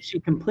 Did she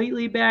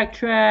completely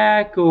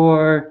backtrack,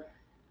 or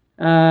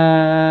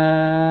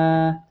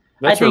I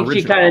think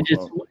she kind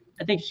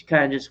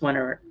of just went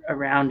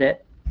around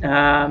it.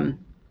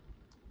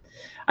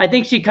 I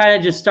think she kind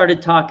of just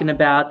started talking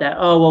about that.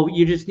 Oh, well,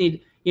 you just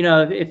need,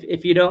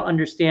 if you don't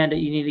understand it,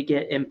 you need to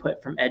get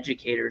input from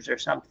educators or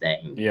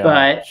something. Yeah.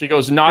 But she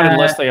goes, not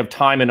unless they have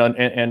time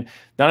and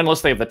not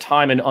unless they have the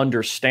time and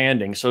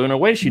understanding. So in a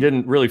way, she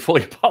didn't really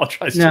fully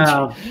apologize.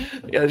 No.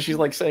 Yeah, she's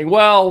like saying,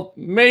 well,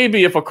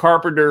 maybe if a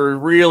carpenter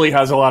really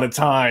has a lot of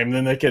time,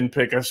 then they can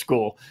pick a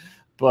school,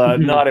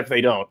 but not if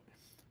they don't,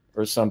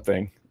 or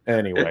something.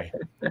 Anyway,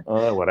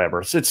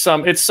 whatever. It's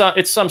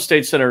some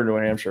state senator in New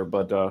Hampshire,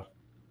 but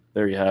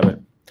there you have it.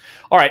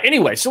 All right.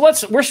 Anyway, so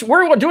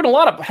we're doing a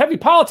lot of heavy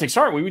politics,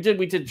 aren't we? We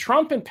did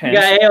Trump and Pence.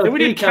 Then we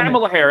did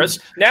Kamala Harris.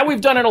 Now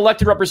we've done an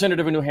elected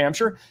representative in New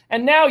Hampshire,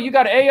 and now you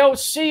got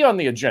AOC on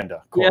the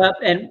agenda. Cool. Yep.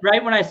 And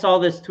right when I saw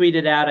this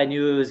tweeted out, I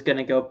knew it was going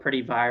to go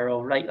pretty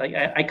viral. Right, like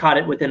I caught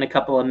it within a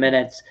couple of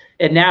minutes.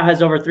 It now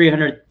has over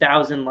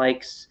 300,000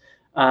 likes.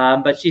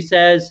 But she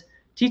says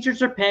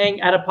teachers are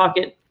paying out of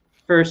pocket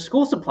for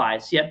school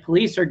supplies, yet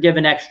police are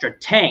given extra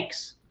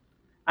tanks.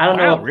 I don't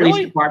know if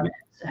police departments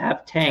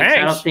have tanks. I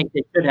don't think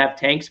they should have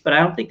tanks, but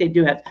I don't think they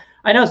do have.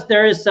 I know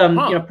there is some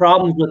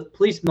problems with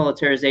police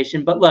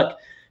militarization, but look,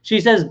 she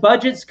says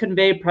budgets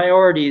convey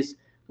priorities.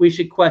 We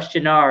should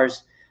question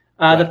ours.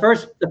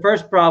 The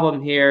first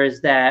problem here is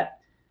that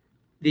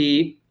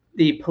the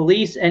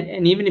police,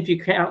 and even if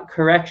you count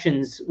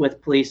corrections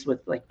with police, with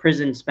like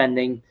prison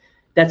spending,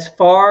 that's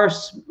far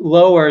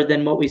lower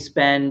than what we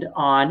spend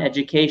on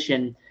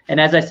education. And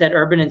as I said,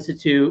 Urban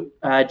Institute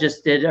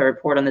just did a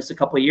report on this a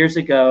couple of years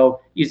ago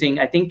using,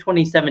 I think,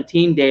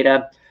 2017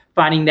 data,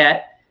 finding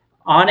that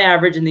on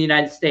average in the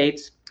United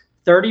States,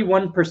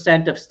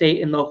 31% of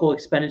state and local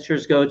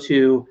expenditures go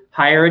to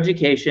higher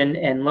education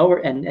and lower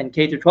and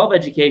K through 12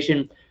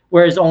 education,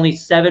 whereas only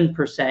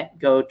 7%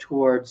 go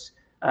towards,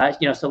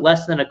 so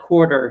less than a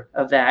quarter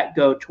of that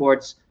go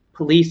towards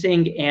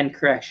policing and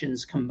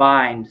corrections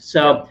combined.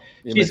 So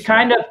she's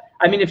kind of,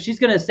 if she's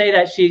going to say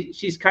that,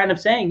 she's kind of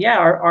saying,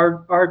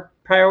 our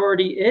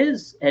priority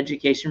is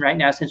education right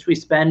now, since we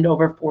spend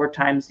over 4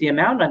 times the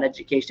amount on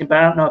education. But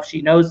I don't know if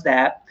she knows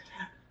that.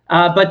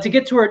 But to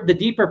get to the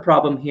deeper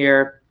problem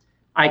here,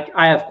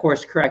 I of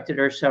course corrected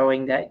her,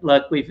 showing that,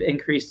 look, we've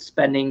increased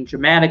spending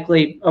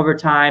dramatically over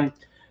time.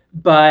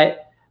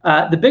 But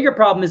the bigger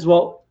problem is,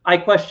 well, I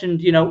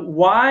questioned,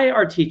 why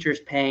are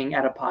teachers paying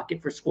out of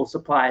pocket for school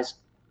supplies?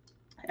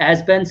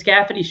 As Ben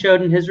Scafferty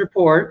showed in his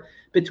report,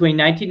 between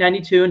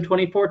 1992 and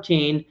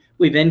 2014,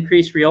 we've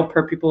increased real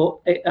per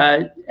pupil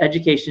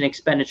education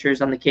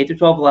expenditures on the K through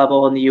 12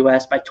 level in the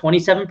U.S. by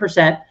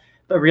 27%,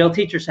 but real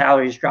teacher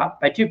salaries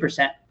dropped by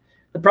 2%.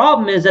 The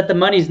problem is that the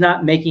money's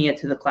not making it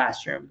to the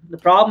classroom. The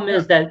problem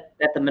is that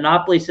the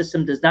monopoly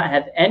system does not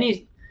have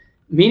any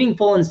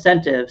meaningful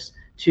incentives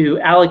to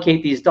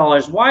allocate these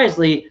dollars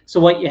wisely.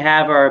 So what you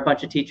have are a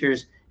bunch of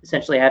teachers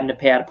essentially having to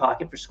pay out of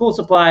pocket for school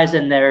supplies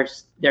and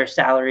their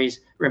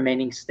salaries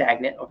remaining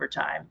stagnant over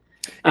time.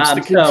 It's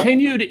the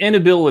continued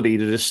inability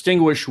to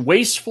distinguish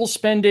wasteful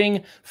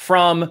spending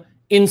from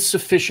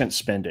insufficient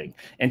spending.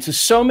 And to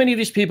so many of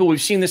these people,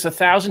 we've seen this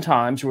 1,000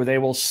 times, where they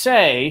will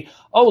say,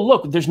 oh,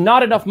 look, there's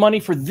not enough money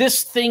for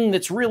this thing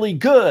that's really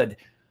good.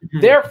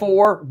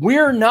 Therefore,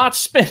 we're not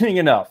spending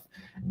enough.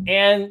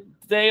 And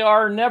they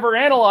are never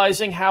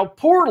analyzing how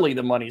poorly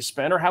the money is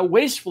spent or how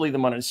wastefully the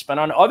money is spent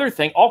on other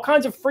things, all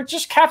kinds of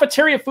just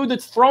cafeteria food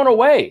that's thrown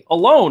away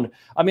alone.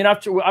 I mean,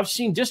 I've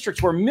seen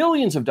districts where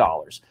millions of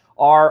dollars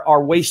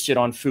are wasted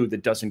on food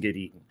that doesn't get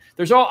eaten.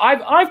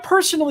 I've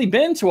personally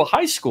been to a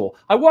high school.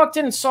 I walked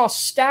in and saw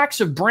stacks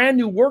of brand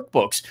new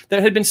workbooks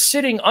that had been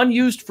sitting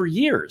unused for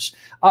years,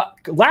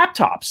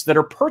 laptops that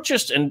are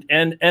purchased and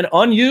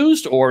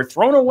unused or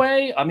thrown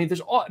away. I mean,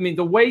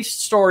 the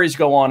waste stories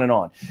go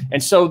on.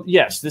 And so,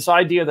 yes, this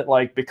idea that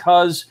like,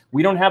 because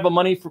we don't have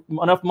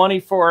enough money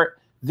for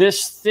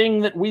this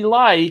thing that we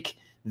like,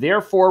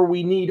 therefore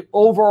we need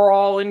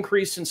overall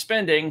increase in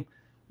spending.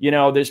 You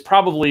know, there's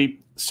probably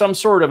some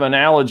sort of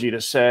analogy to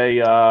say,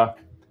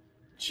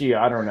 gee,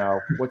 I don't know.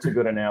 What's a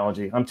good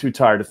analogy? I'm too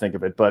tired to think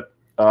of it. But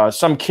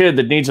some kid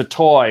that needs a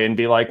toy and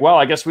be like, well,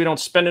 I guess we don't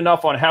spend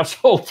enough on the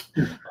household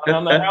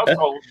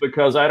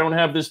because I don't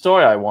have this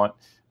toy I want.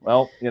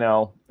 Well, you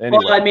know,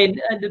 anyway. Well, I mean,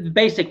 the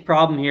basic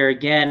problem here,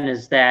 again,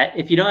 is that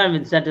if you don't have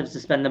incentives to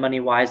spend the money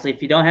wisely,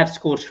 if you don't have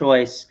school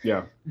choice,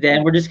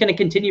 then we're just going to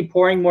continue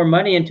pouring more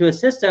money into a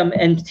system,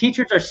 and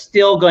teachers are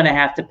still going to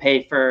have to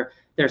pay for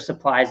their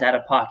supplies out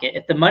of pocket.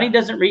 If the money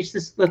doesn't reach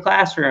the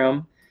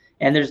classroom,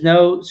 and there's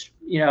no,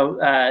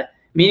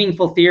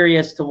 meaningful theory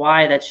as to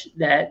why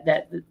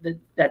that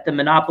the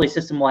monopoly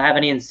system will have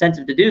any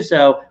incentive to do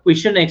so, we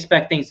shouldn't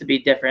expect things to be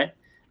different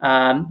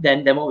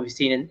than what we've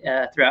seen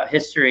throughout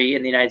history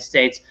in the United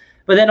States.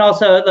 But then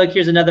also, look,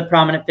 here's another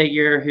prominent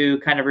figure who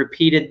kind of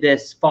repeated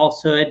this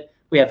falsehood.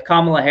 We have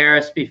Kamala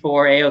Harris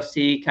before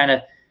AOC, kind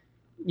of,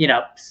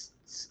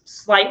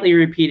 slightly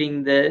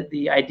repeating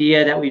the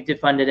idea that we've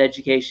defunded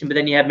education. But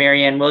then you have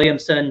Marianne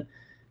Williamson,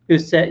 who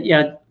said,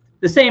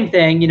 the same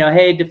thing,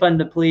 hey, defund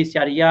the police,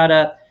 yada,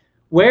 yada.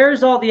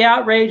 Where's all the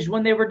outrage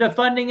when they were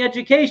defunding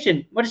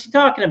education? What is she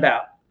talking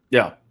about?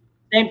 Yeah.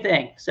 Same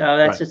thing. So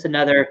that's just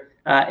another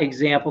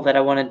example that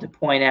I wanted to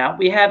point out.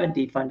 We haven't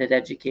defunded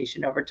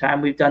education over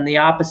time. We've done the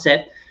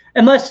opposite.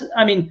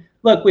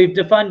 Look, we've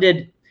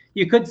defunded,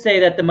 you could say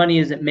that the money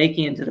isn't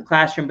making it into the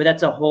classroom, but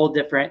that's a whole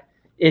different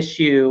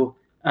issue.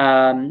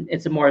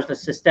 It's more of a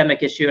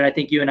systemic issue. And I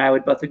think you and I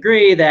would both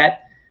agree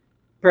that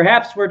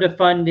perhaps we're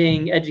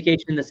defunding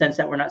education in the sense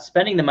that we're not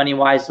spending the money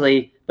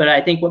wisely. But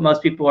I think what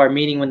most people are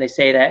meaning when they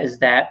say that is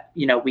that,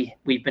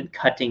 we've been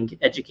cutting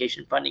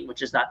education funding,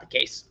 which is not the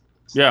case.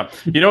 Yeah.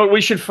 You know what we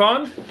should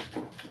fund?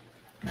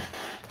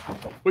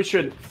 We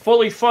should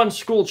fully fund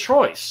school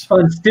choice.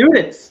 Fund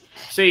students.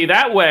 See,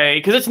 that way,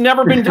 because it's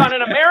never been done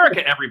in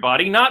America,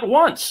 everybody, not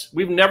once.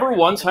 We've never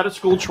once had a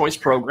school choice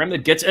program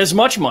that gets as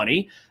much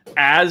money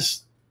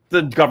as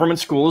the government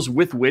schools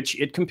with which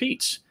it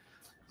competes.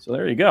 So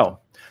there you go.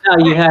 No,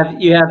 you have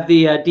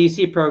the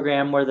DC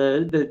program where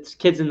the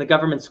kids in the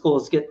government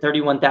schools get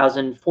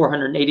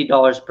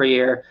 $31,480 per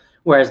year,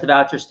 whereas the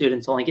voucher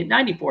students only get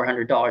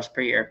 $9,400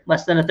 per year,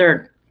 less than a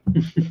third.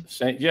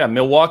 Yeah,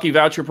 Milwaukee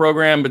voucher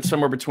program, but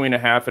somewhere between a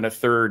half and a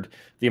third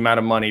the amount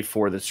of money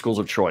for the schools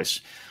of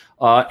choice.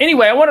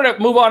 Anyway, I wanted to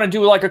move on and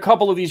do like a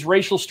couple of these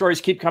racial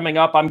stories keep coming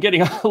up. I'm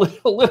getting a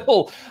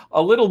little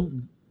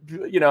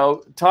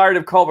tired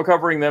of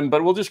covering them,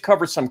 but we'll just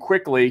cover some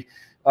quickly.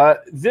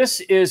 This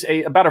is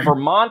about a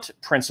Vermont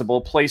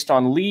principal placed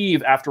on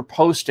leave after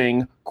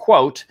posting,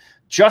 quote,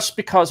 "Just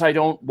because I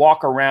don't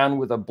walk around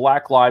with a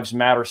Black Lives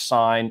Matter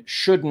sign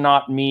should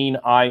not mean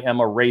I am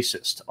a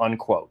racist,"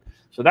 unquote.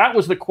 So that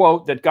was the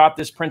quote that got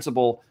this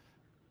principal,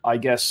 I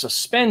guess,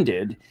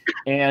 suspended.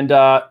 And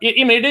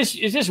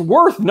it is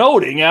worth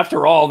noting,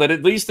 after all, that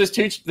at least this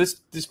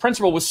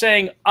principal was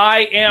saying,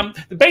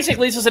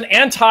 basically this is an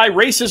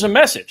anti-racism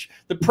message.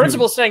 The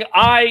principal is saying,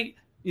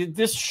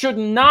 this should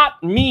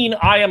not mean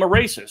I am a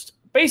racist.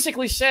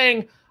 Basically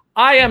saying,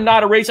 I am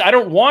not a racist. I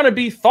don't want to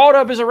be thought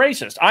of as a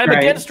racist. I'm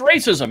against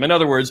racism, in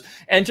other words,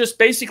 and just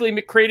basically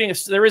creating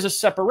there is a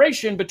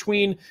separation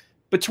between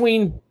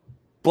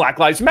Black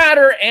Lives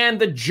Matter and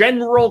the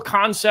general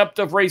concept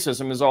of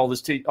racism, is all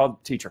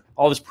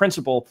this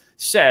principal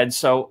said.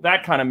 So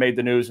that kind of made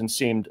the news and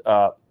seemed,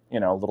 a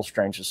little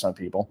strange to some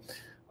people.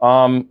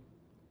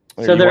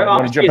 So they're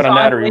on. Want to jump in on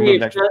that, or you move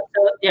next?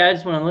 Yeah, I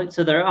just want to look.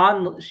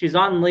 So she's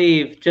on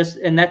leave,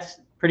 and that's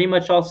pretty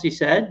much all she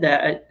said.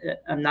 That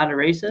I'm not a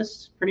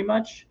racist, pretty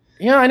much.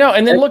 Yeah, I know.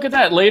 And then look at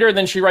that later.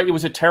 Then she it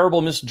was a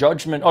terrible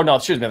misjudgment. Oh no,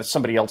 excuse me.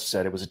 Somebody else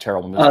said it was a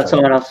terrible misjudgment.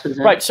 Someone else said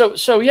that. Right.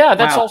 So yeah,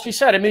 that's all she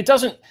said. I mean, it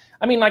doesn't.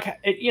 I mean, like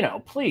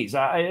please.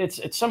 It's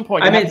at some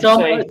point.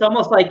 It's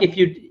almost like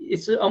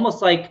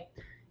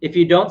if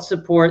you don't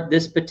support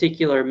this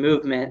particular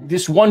movement,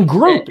 this one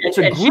group, it's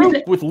a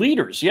group with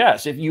leaders.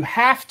 Yes, if you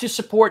have to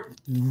support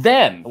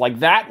them, like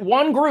that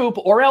one group,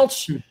 or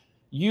else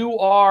you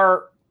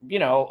are,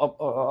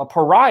 a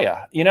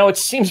pariah. It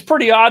seems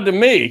pretty odd to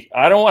me.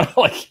 I don't want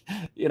to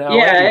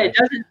Yeah, it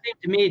doesn't seem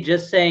to me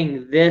just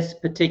saying this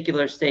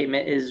particular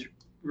statement is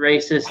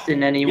racist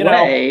in any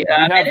way.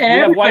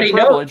 Everybody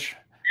knows.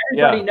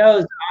 Everybody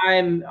knows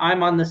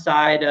I'm on the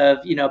side of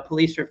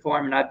police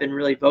reform, and I've been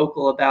really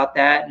vocal about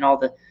that and all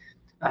the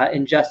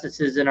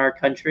injustices in our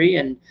country.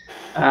 And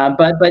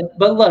but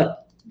look,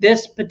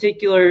 this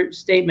particular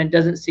statement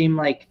doesn't seem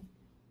like,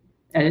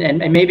 and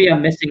maybe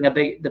I'm missing the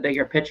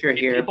bigger picture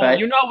here. People, but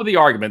with the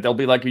argument, they'll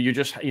be like, you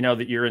just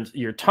that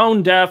you're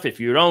tone deaf. If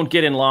you don't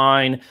get in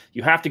line,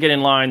 you have to get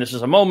in line. This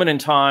is a moment in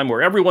time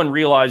where everyone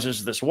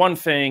realizes this one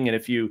thing, and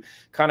if you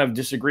kind of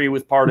disagree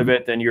with part of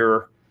it, then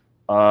you're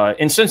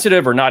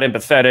insensitive or not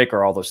empathetic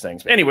or all those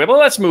things. Anyway, well,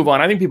 let's move on.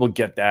 I think people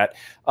get that.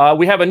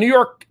 We have a New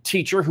York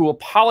teacher who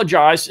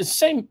apologized. It's the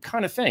same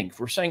kind of thing. If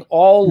we're saying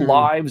all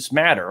lives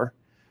matter,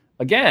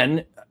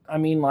 again, I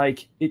mean,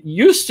 like, it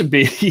used to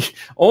be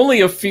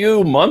only a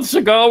few months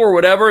ago or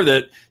whatever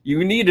that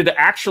you needed to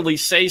actually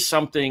say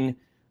something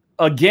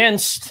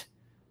against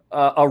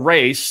a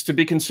race to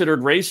be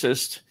considered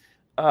racist.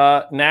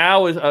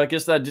 Now, I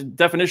guess that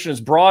definition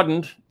is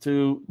broadened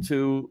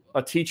to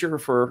a teacher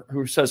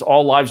who says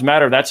all lives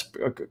matter. That's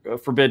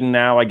forbidden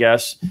now, I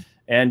guess.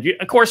 And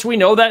of course, we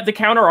know that the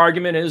counter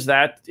argument is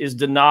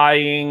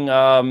denying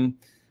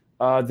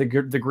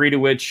the degree to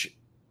which,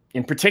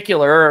 in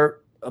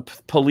particular,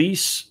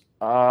 police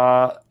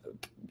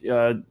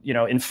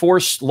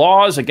enforce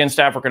laws against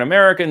African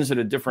Americans at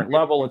a different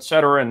level, et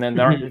cetera. And then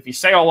if you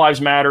say all lives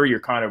matter,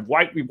 you're kind of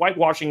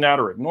whitewashing that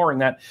or ignoring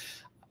that.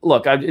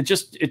 Look,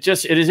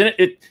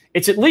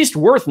 it's at least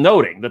worth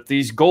noting that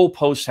these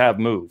goalposts have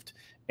moved,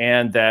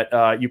 and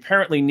that you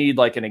apparently need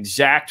like an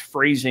exact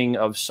phrasing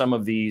of some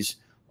of these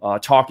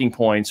talking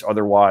points.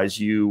 Otherwise,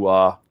 you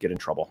get in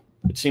trouble.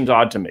 It seems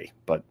odd to me,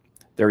 but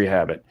there you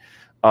have it.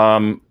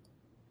 And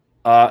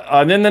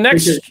then the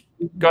next,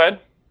 go ahead.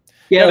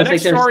 Yeah, the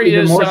next story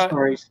is more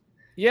stories.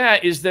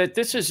 Is that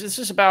this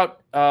is about.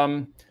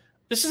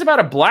 This is about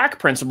a black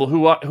principal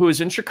who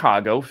is in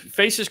Chicago,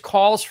 faces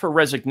calls for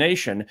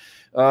resignation.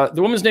 The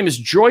woman's name is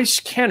Joyce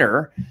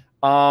Kenner.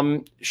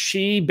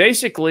 She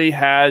basically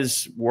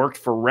has worked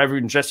for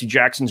Reverend Jesse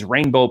Jackson's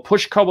Rainbow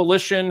Push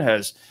Coalition,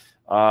 has,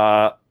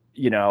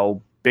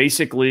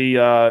 basically,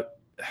 I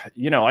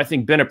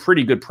think been a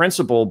pretty good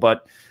principal.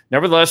 But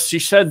nevertheless, she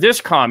said this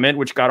comment,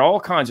 which got her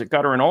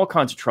in all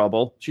kinds of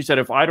trouble. She said,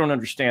 if I don't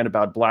understand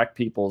about black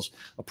people's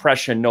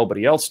oppression,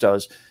 nobody else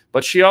does.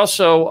 But she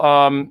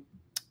also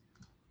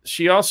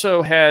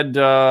had,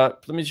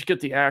 let me just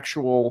get the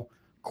actual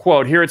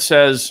quote. Here it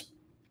says,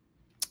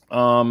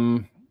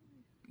 here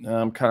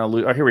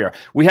we are.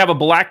 We have a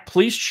black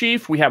police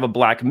chief. We have a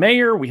black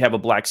mayor. We have a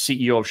black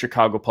CEO of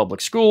Chicago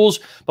Public Schools,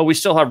 but we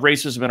still have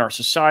racism in our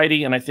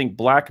society. And I think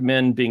black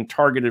men being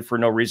targeted for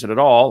no reason at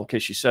all. Okay,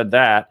 she said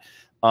that.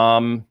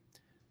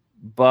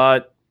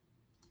 But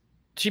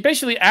she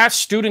basically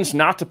asked students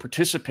not to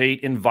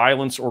participate in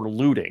violence or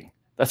looting.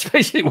 That's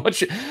basically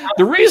what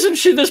the reason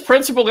this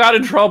principal got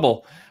in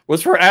trouble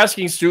was for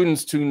asking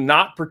students to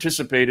not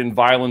participate in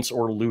violence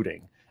or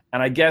looting.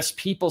 And I guess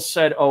people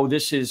said, oh,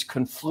 this is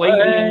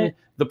conflating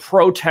the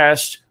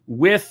protest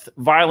with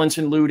violence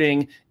and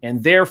looting,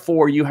 and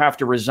therefore you have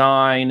to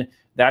resign.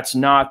 That's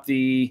not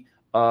the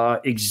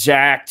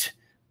exact,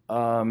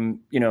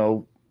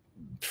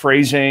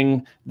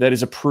 phrasing that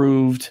is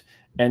approved.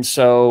 And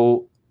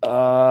so,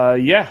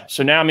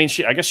 so now, I mean,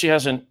 I guess she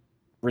hasn't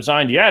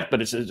resigned yet,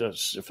 but it's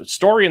a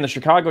story in the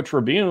Chicago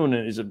Tribune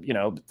is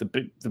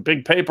the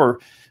big paper,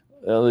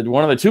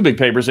 one of the two big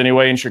papers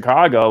anyway in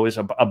Chicago, is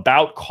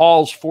about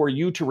calls for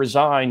you to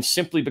resign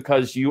simply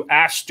because you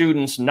ask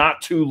students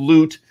not to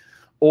loot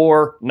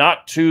or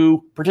not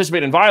to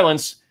participate in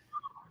violence.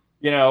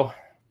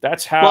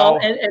 That's how.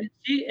 Well,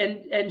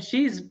 and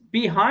she's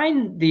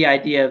behind the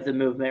idea of the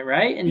movement,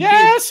 right? And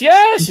yes.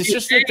 It's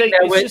just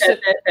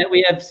that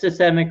we have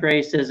systemic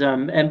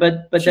racism,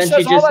 but then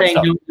she's just saying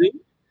don't loot.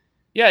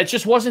 Yeah, it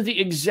just wasn't the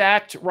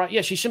exact right.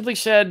 Yeah, she simply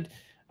said,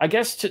 I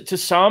guess to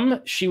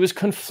some, she was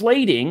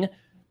conflating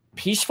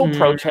peaceful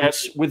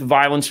protests with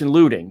violence and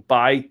looting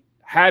by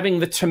having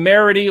the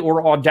temerity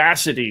or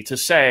audacity to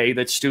say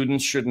that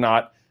students should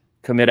not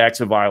commit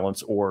acts of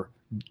violence or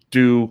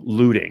do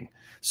looting.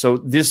 So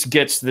this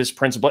gets this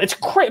principle. It's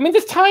crazy. I mean,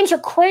 the times are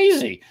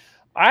crazy.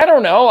 I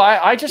don't know.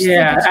 I just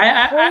think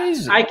it's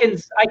crazy.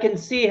 I can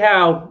see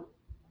how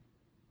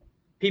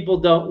people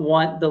don't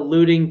want the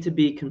looting to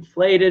be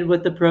conflated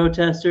with the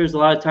protesters. A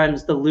lot of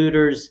times the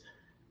looters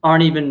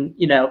aren't even,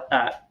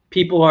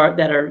 people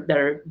that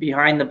are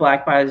behind the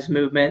Black Lives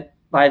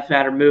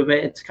Matter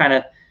movement. It's kind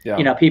of,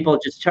 people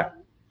just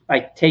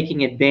like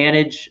taking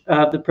advantage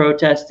of the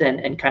protest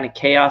and kind of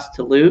chaos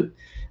to loot.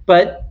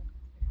 But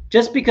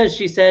just because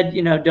she said,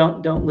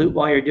 don't loot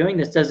while you're doing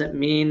this doesn't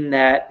mean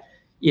that,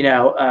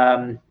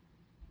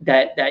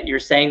 that you're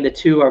saying the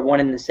two are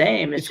one and the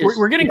same. It's just,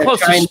 we're getting close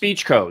to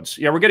speech codes.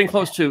 Yeah, we're getting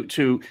close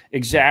to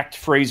exact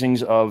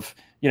phrasings of,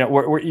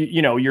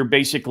 you're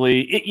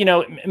basically,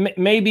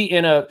 maybe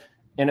in a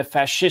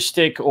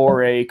fascistic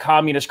or a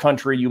communist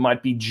country, you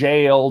might be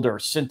jailed or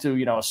sent to,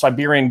 a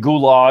Siberian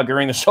gulag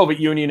during the Soviet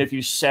Union if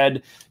you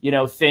said,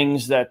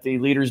 things that the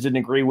leaders didn't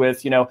agree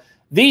with.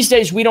 These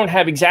days we don't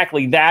have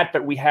exactly that,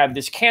 but we have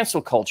this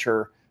cancel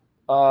culture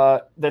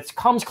that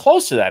comes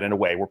close to that in a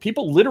way, where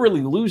people literally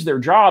lose their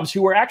jobs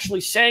who are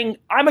actually saying,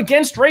 I'm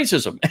against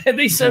racism. And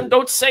they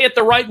don't say it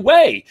the right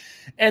way.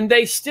 And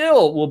they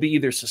still will be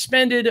either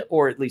suspended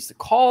or at least the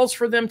calls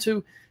for them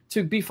to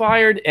be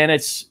fired. And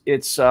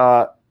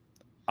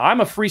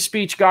I'm a free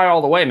speech guy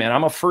all the way, man.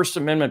 I'm a First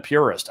Amendment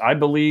purist. I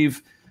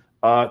believe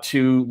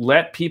to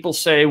let people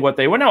say what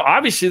they want. Now,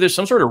 obviously, there's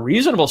some sort of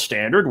reasonable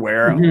standard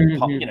where,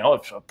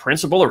 if a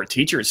principal or a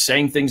teacher is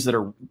saying things that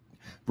are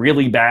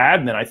really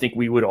bad, then I think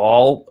we would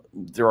all,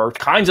 there are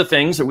kinds of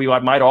things that we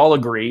might all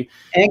agree.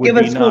 And give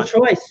us school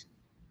choice.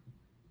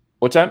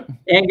 What's that?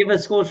 And give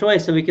us school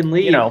choice so we can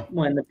leave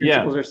when the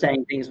principals are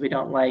saying things we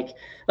don't like.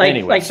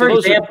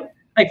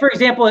 For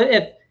example,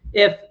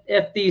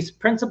 if these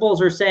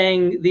principals are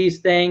saying these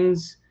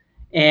things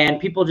and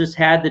people just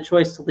had the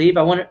choice to leave,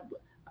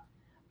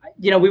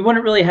 we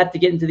wouldn't really have to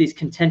get into these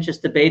contentious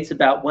debates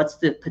about what's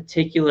the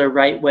particular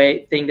right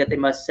way thing that they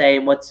must say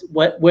and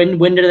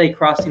when are they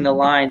crossing the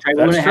lines, right?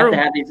 We wouldn't have to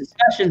have these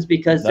discussions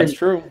because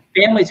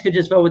families could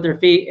just vote with their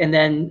feet and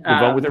then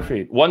vote with their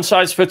feet. One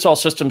size fits all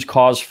systems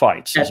cause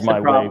fights. That's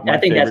my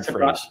favorite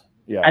phrase.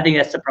 Yeah, I think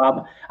that's the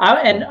problem.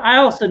 I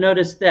also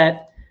noticed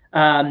that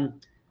on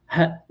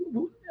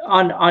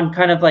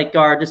kind of like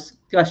our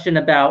discussion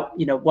about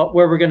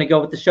where we're going to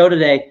go with the show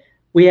today,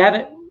 we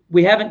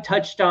haven't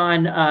touched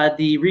on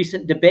the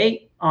recent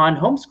debate on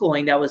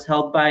homeschooling that was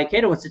held by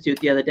Cato Institute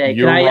the other day.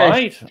 You're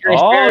right.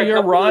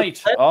 You're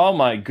right. Oh,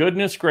 my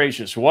goodness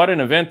gracious. What an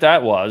event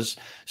that was.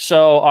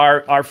 So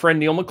our friend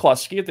Neil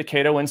McCluskey at the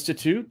Cato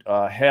Institute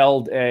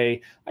held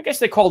I guess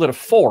they called it a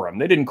forum.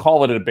 They didn't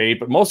call it a debate,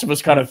 but most of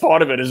us kind of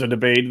thought of it as a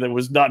debate that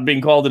was not being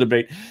called a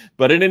debate.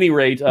 But at any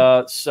rate,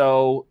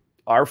 so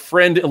our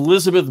friend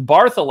Elizabeth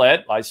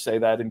Bartholet, I say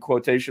that in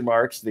quotation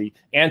marks, the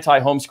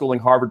anti-homeschooling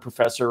Harvard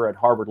professor at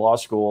Harvard Law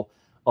School,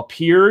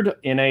 appeared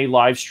in a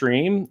live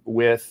stream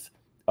with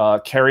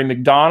Carrie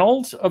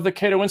McDonald of the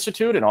Cato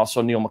Institute and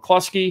also Neil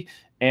McCluskey.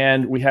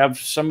 And we have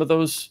some of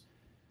those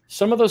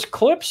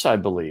clips, I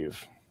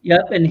believe.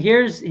 Yep. And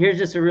here's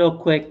just a real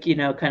quick,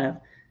 kind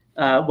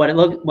of what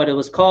it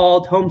was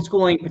called: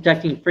 Homeschooling,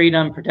 Protecting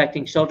Freedom,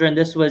 Protecting Children.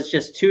 This was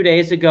just 2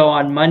 days ago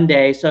on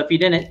Monday. So if you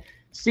didn't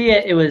see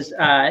it, it was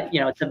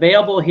it's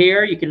available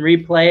here. You can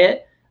replay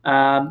it.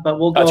 But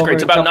we'll go. That's great.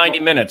 It's about 90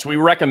 minutes. We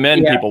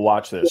recommend people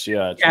watch this.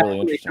 Yeah, it's really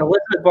interesting. So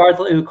Elizabeth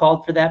Bartholet, who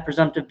called for that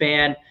presumptive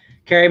ban.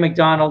 Carrie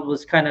McDonald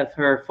was kind of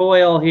her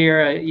foil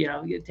here,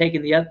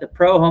 taking the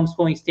pro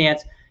homeschooling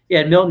stance. You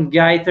had Milton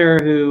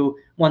Geither, who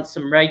wants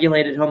some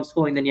regulated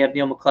homeschooling. Then you have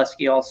Neil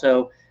McCluskey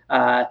also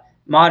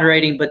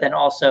moderating, but then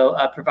also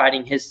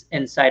providing his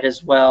insight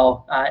as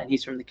well. And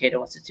he's from the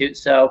Cato Institute.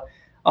 So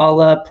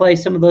I'll play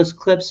some of those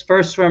clips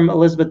first from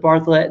Elizabeth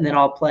Bartholet, and then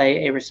I'll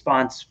play a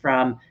response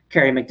from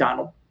Carrie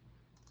McDonald.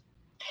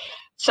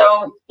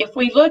 So if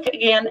we look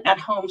again at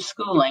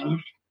homeschooling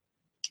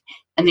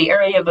and the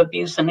area of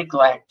abuse and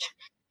neglect,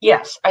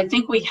 yes, I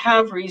think we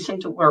have reason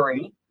to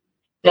worry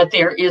that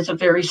there is a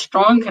very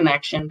strong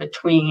connection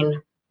between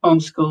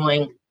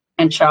homeschooling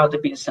and child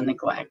abuse and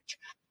neglect.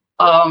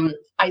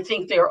 I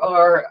think there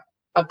are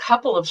a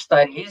couple of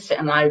studies,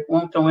 and I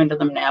won't go into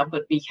them now,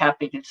 but be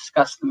happy to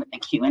discuss them in the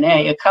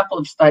Q&A, a couple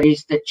of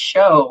studies that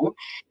show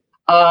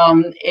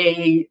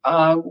a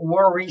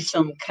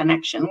worrisome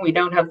connection. We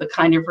don't have the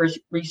kind of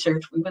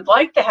research we would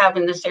like to have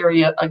in this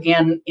area,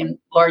 again, in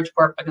large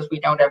part because we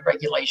don't have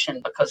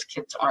regulation, because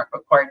kids aren't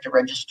required to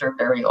register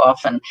very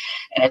often,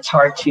 and it's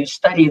hard to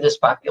study this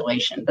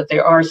population. But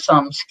there are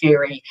some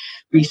scary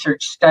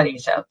research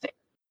studies out there.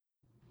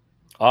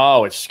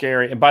 Oh, it's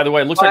scary. And by the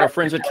way, it looks like our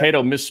friends at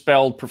Cato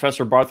misspelled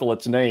Professor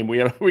Bartholet's name. We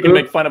can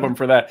make fun of him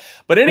for that.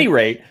 But at any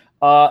rate,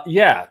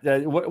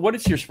 what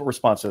is your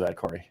response to that,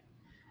 Corey?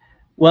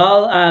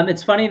 Well,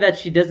 it's funny that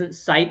she doesn't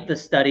cite the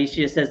study.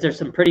 She just says there's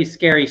some pretty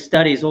scary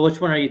studies. Well, which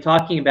one are you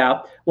talking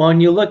about? Well,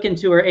 when you look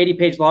into her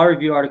 80-page law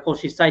review article,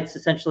 she cites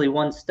essentially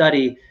one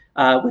study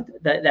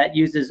that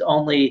uses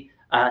only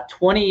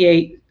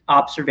 28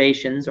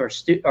 observations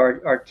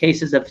or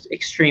cases of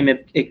extreme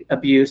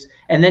abuse,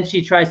 and then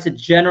she tries to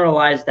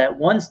generalize that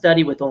one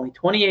study with only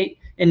 28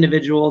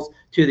 individuals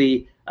to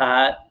the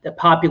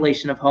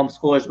population of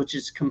homeschoolers, which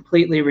is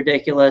completely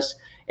ridiculous.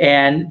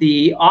 And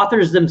the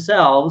authors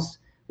themselves,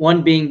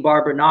 one being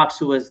Barbara Knox,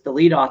 who was the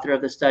lead author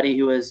of the study,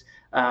 who was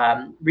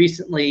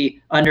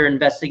recently under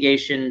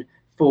investigation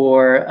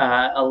for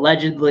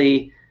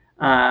allegedly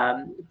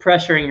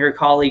pressuring her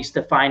colleagues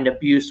to find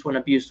abuse when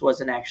abuse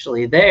wasn't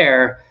actually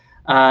there.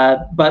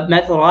 But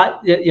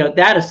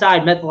that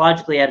aside,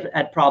 methodologically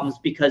had problems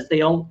because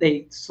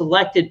they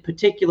selected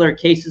particular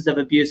cases of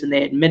abuse and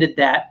they admitted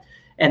that.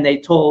 And they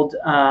told,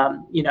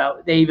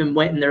 they even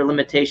went in their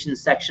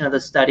limitations section of the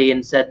study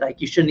and said,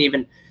 like, you shouldn't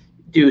even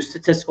do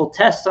statistical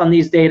tests on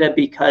these data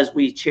because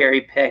we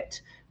cherry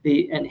picked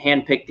and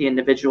handpicked the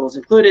individuals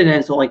included, and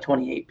it's only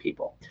 28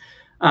 people.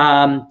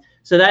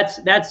 So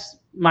that's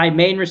my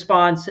main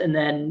response. And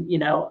then,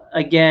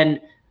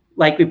 again,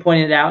 like we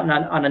pointed out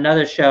on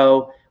another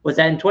show, was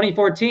that in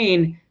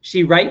 2014,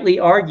 she rightly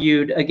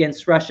argued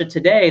against Russia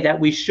Today that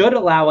we should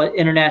allow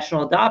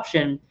international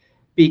adoption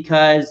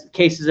because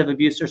cases of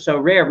abuse are so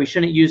rare. We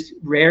shouldn't use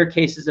rare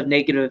cases of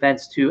negative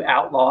events to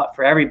outlaw it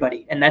for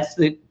everybody. And that's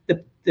the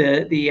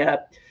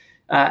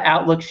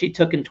outlook she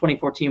took in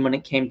 2014 when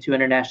it came to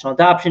international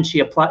adoption.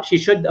 She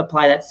should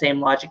apply that same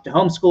logic to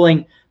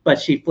homeschooling, but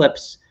she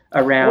flips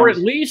around. Or at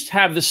least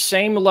have the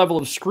same level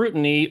of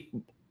scrutiny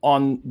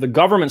on the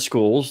government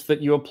schools that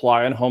you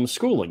apply on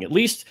homeschooling. At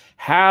least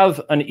have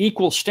an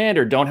equal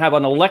standard. Don't have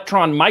an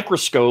electron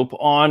microscope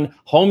on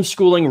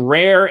homeschooling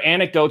rare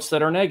anecdotes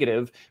that are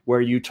negative,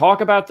 where you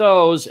talk about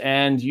those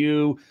and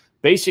you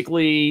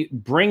basically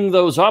bring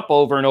those up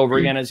over and over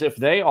again as if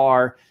they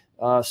are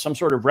some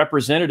sort of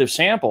representative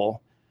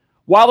sample,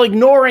 while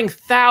ignoring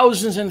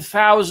thousands and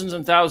thousands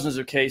and thousands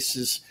of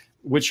cases,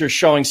 which are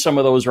showing some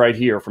of those right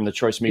here from the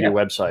Choice Media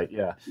website.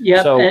 Yeah.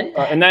 Yeah. So,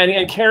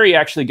 and Carrie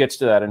actually gets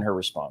to that in her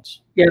response.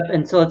 Yep.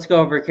 And so let's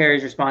go over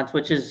Carrie's response,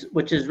 which is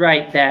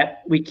right,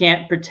 that we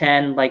can't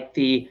pretend like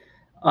the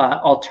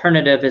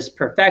alternative is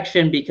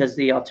perfection, because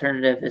the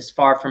alternative is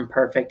far from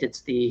perfect. It's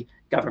the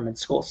government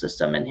school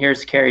system. And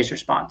here's Carrie's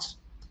response.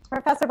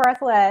 Professor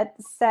Bartholet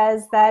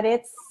says that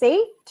it's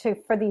safe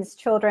for these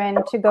children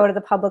to go to the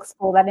public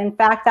school, that in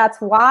fact, that's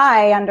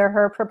why under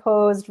her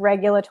proposed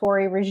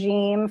regulatory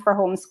regime for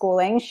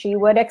homeschooling, she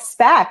would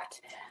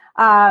expect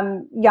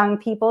young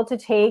people to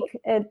take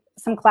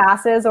some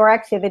classes or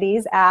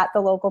activities at the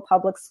local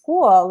public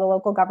school, the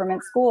local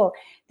government school.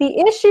 The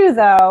issue,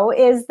 though,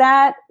 is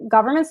that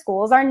government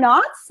schools are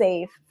not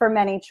safe for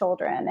many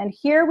children. And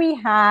here we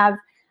have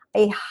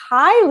a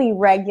highly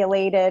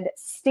regulated,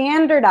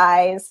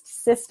 standardized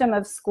system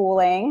of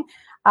schooling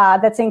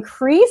that's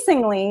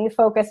increasingly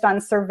focused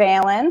on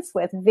surveillance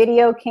with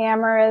video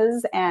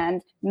cameras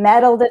and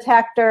metal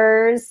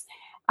detectors,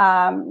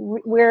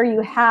 where you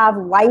have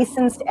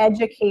licensed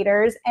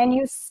educators and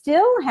you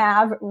still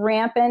have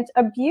rampant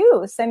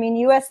abuse. I mean,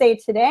 USA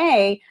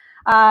Today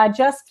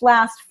just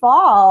last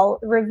fall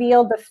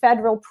revealed the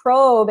federal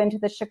probe into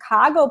the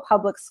Chicago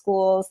public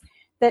schools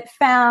that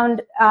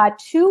found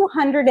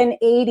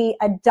 280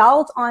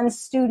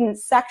 adult-on-student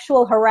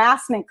sexual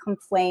harassment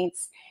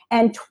complaints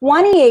and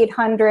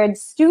 2,800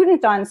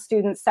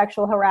 student-on-student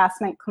sexual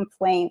harassment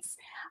complaints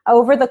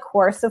over the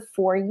course of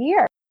 4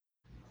 years.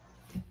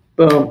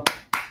 Boom.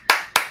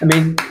 I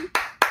mean,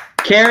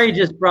 Carrie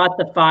just brought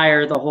the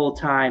fire the whole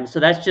time. So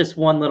that's just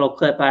one little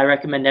clip. I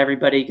recommend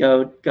everybody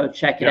go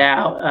check it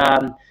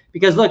out.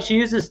 Because look, she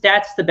uses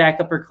stats to back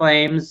up her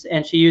claims,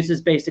 and she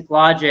uses basic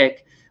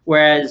logic.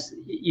 Whereas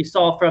you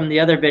saw from the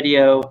other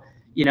video,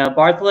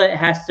 Bartholet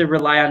has to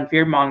rely on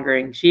fear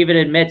mongering. She even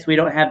admits we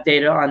don't have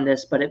data on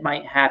this, but it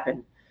might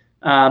happen.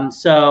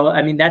 So,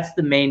 I mean, that's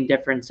the main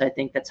difference. I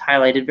think that's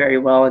highlighted very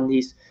well in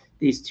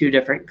these two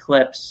different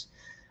clips.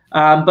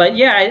 But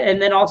yeah, and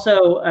then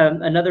also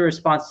another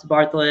response to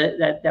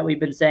Bartholet that we've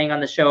been saying on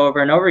the show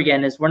over and over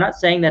again is we're not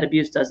saying that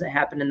abuse doesn't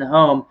happen in the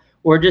home.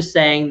 We're just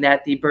saying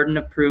that the burden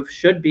of proof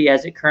should be,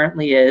 as it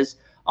currently is,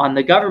 on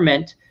the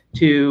government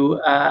to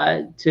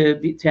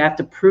have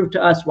to prove to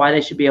us why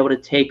they should be able to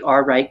take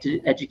our right to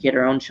educate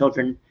our own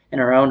children in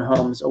our own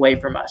homes away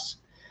from us.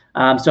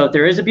 So if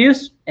there is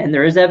abuse and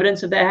there is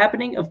evidence of that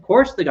happening, of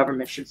course the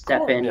government should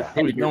step in. Yeah,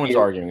 no one's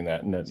arguing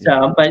that.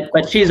 So,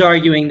 but she's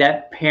arguing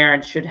that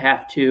parents should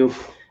have to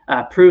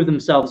prove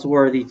themselves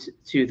worthy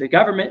to the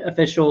government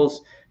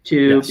officials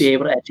to be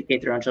able to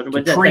educate their own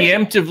children. To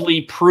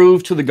preemptively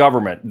prove to the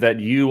government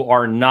that you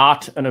are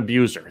not an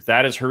abuser.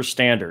 That is her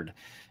standard.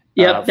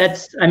 Yep,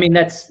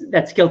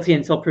 that's guilty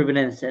until proven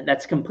innocent.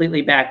 That's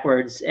completely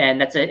backwards, and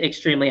that's an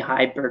extremely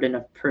high burden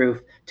of proof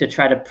to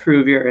try to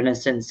prove your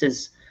innocence.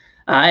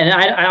 And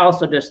I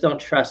also just don't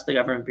trust the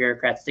government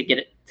bureaucrats to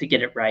get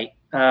it right.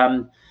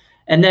 And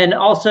then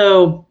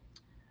also,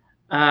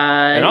 she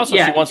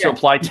wants to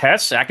apply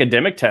tests,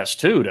 academic tests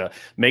too, to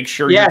make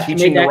sure you're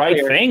teaching the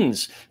right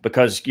things.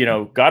 Because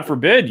God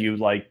forbid you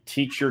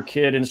teach your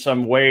kid in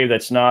some way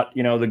that's not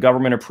the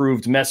government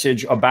approved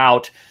message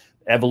about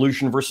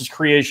evolution versus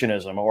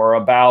creationism, or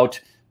about,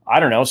 I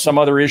don't know, some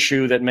other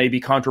issue that may be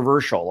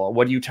controversial. Or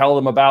what do you tell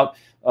them about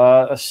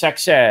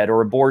sex ed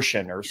or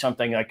abortion or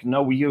something? Like,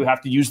 no, you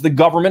have to use the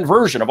government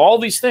version of all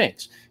these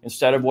things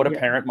instead of what a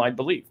parent might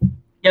believe.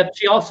 Yep.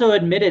 She also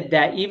admitted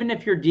that even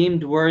if you're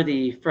deemed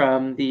worthy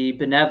from the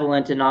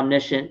benevolent and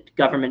omniscient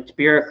government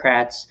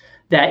bureaucrats,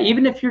 that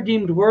even if you're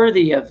deemed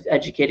worthy of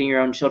educating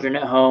your own children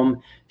at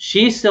home,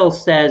 she still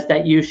says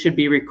that you should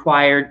be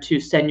required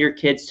to send your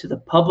kids to the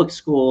public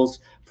schools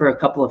for a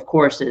couple of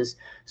courses.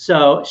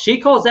 So she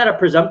calls that a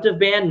presumptive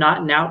ban, not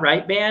an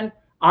outright ban.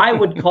 I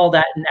would call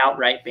that an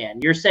outright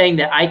ban. You're saying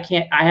that I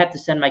have to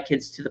send my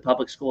kids to the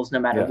public schools no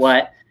matter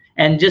what.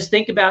 And just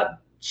think about,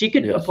 she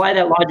could apply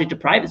that logic to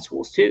private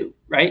schools too,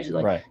 right?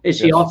 Like, is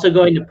she also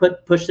going to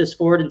push this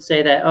forward and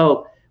say that,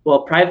 oh,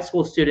 well, private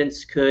school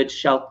students could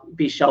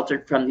be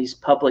sheltered from these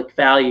public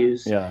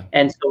values.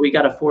 And so we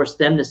got to force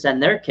them to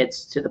send their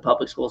kids to the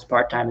public schools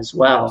part-time as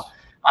well.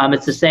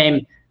 It's the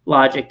same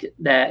logic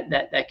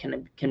that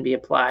can be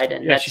applied.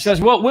 And she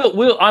says,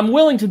 well, I'm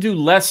willing to do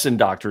less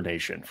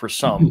indoctrination for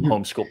some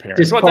homeschool parents.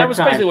 Just that was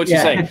basically what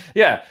she's saying.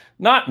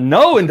 Not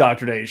no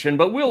indoctrination,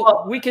 but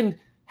we can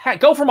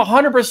go from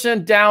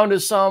 100% down to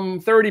some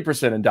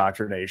 30%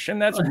 indoctrination.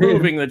 That's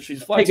proving that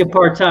she's flexible. Take it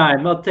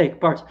part-time. I'll take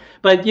part.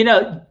 But,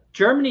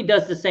 Germany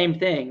does the same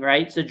thing,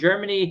 right? So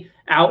Germany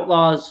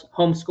outlaws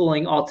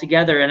homeschooling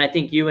altogether. And I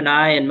think you and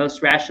I and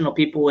most rational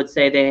people would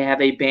say they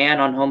have a ban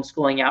on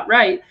homeschooling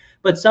outright.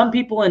 But some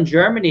people in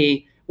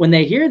Germany, when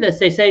they hear this,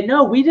 they say,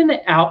 no, we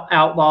didn't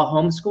outlaw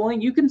homeschooling.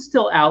 You can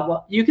still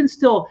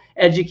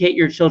educate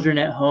your children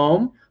at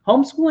home.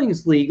 Homeschooling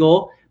is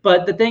legal.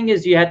 But the thing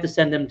is, you have to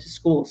send them to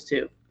schools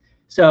too.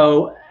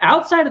 So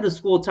outside of the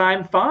school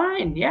time,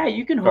 fine. Yeah,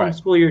 you can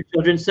homeschool your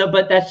children.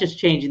 But that's just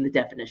changing the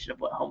definition of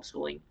what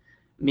homeschooling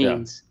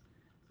means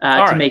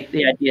to make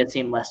the idea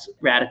seem less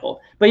radical.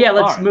 But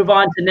let's move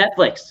on to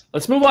Netflix.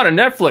 Let's move on to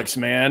Netflix,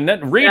 man.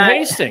 Reed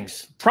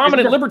Hastings,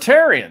 prominent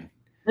libertarian.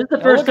 This is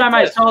the first time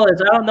I saw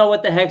this. I don't know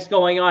what the heck's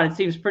going on. It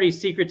seems pretty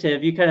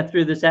secretive. You kind of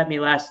threw this at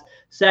me last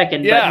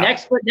second. But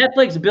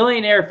Netflix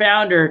billionaire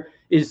founder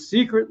is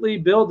secretly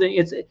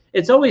building.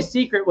 It's always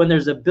secret when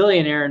there's a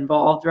billionaire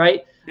involved,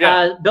 right?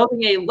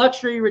 Building a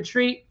luxury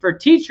retreat for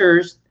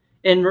teachers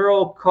in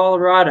rural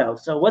Colorado.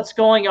 So what's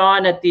going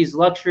on at these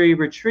luxury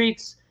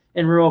retreats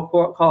in rural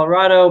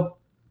Colorado?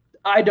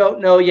 I don't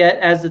know yet.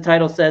 As the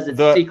title says, it's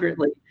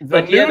secretly.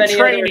 The new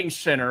training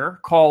center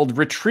called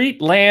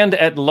Retreat Land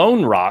at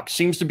Lone Rock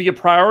seems to be a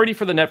priority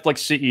for the Netflix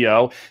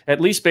CEO,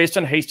 at least based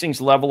on Hastings'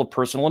 level of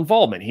personal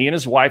involvement. He and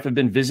his wife have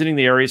been visiting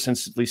the area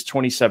since at least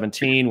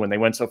 2017, when they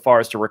went so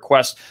far as to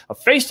request a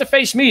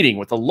face-to-face meeting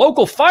with the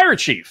local fire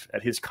chief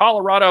at his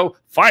Colorado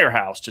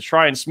firehouse to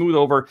try and smooth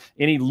over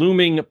any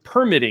looming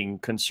permitting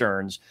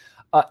concerns.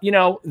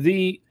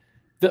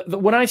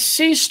 When I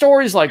see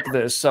stories like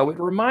this, it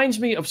reminds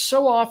me of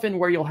so often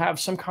where you'll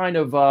have some kind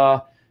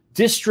of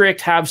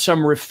district have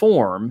some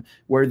reform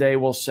where they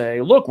will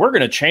say, look, we're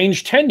going to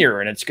change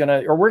tenure and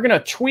we're going to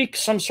tweak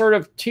some sort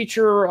of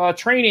teacher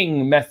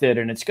training method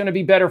and it's going to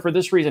be better for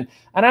this reason.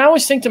 And I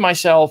always think to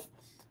myself,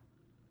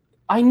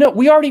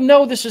 we already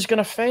know this is going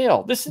to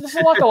fail. This is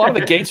like a lot of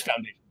the Gates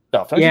Foundation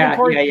stuff.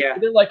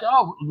 They're like,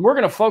 oh, we're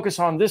going to focus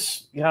on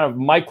this kind of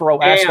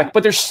micro aspect,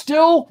 but they're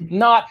still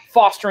not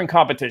fostering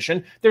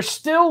competition. They're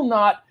still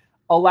not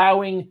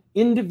allowing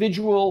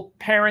individual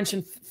parents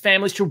and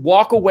families to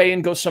walk away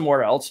and go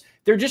somewhere else.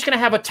 They're just going to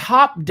have a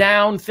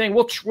top-down thing.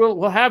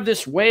 We'll have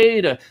this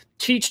way to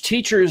teach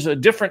teachers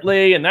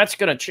differently, and that's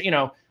going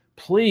to,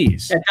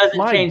 please. That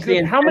doesn't change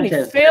the how many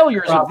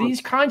failures of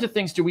these kinds of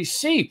things do we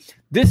see?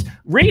 This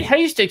Reed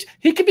Hastings,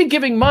 he could be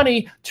giving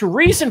money to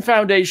Reason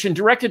Foundation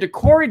directed to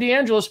Corey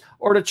DeAngelis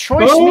or to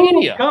Choice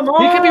Media. Come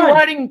on. He could be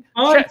writing.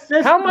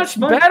 How much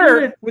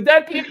better would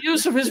that be a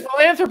use of his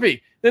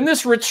philanthropy than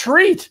this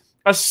retreat?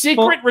 A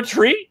secret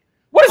retreat?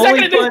 What is that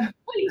going to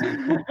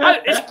do?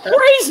 It's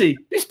crazy.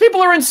 These people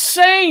are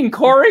insane,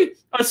 Corey.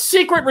 A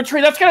secret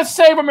retreat. That's going to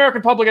save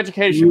American public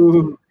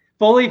education.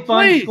 Fully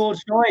fund school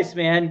choice,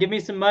 man. Give me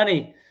some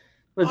money.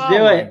 Let's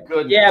do it.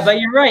 Goodness. Yeah, but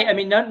you're right. I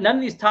mean, none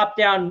of these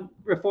top-down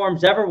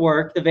reforms ever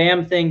work. The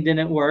VAM thing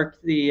didn't work.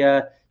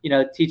 The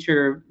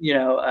teacher,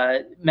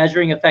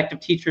 measuring effective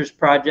teachers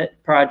project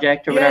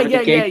or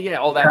whatever.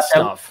 All that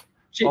stuff.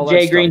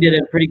 Jay Green did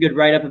a pretty good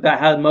write-up about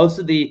how most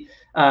of the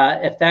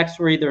effects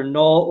were either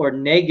null or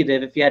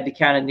negative if you had to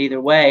count it either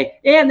way.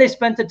 And they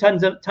spent a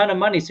ton of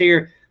money. So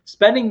you're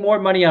spending more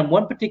money on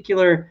one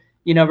particular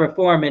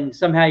reform, and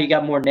somehow you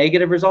got more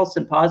negative results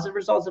than positive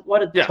results.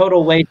 What a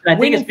total waste. And I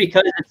think it's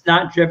because it's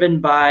not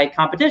driven by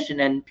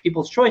competition and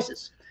people's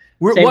choices.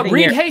 What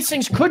Reed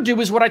Hastings could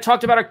do is what I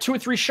talked about 2 or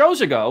 3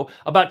 shows ago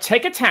about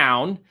take a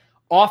town,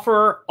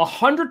 offer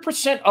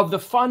 100% of the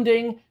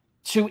funding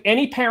to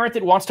any parent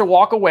that wants to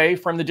walk away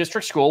from the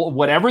district school,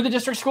 whatever the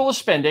district school is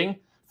spending,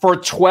 for a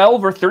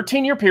 12 or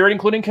 13-year period,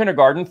 including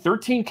kindergarten,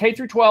 13 K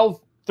through 12,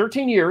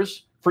 13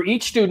 years for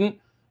each student,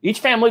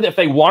 each family. That if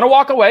they want to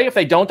walk away, if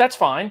they don't, that's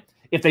fine.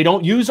 If they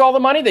don't use all the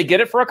money, they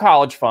get it for a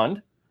college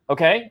fund,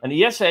 okay? An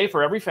ESA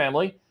for every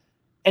family.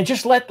 And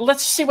just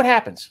let's see what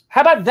happens. How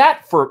about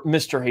that for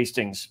Mr.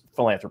 Hastings'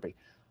 philanthropy?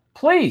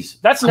 Please.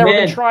 That's never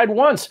been tried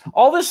once.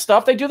 All this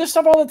stuff, they do this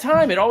stuff all the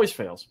time. It always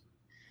fails.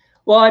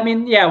 Well, I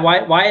mean,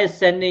 why is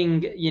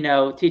sending,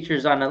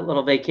 teachers on a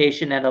little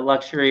vacation at a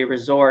luxury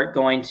resort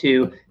going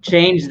to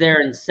change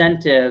their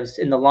incentives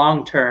in the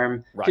long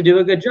term to do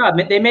a good job?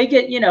 They may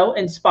get,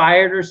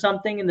 inspired or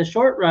something in the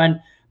short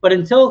run, but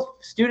until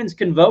students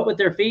can vote with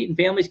their feet and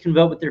families can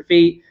vote with their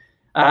feet,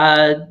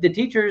 the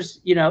teachers,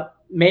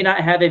 may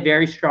not have a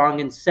very strong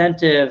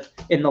incentive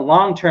in the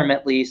long term,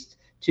 at least,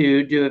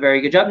 to do a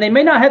very good job. And they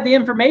may not have the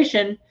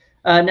information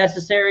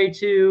necessary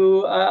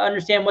to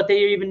understand what they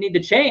even need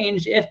to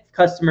change if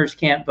customers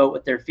can't vote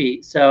with their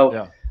feet.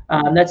 So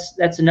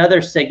that's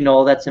another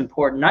signal that's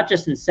important, not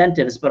just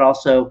incentives, but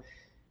also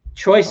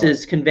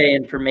choices convey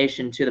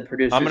information to the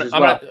producers as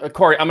well.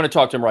 Corey, I'm going to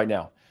talk to him right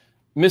now.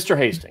 Mr.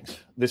 Hastings,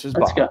 this is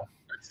Bob. Let's go.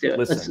 Let's do it.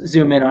 Listen, let's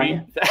zoom in on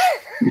you.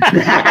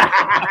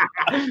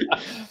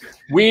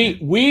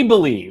 We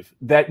believe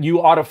that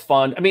you ought to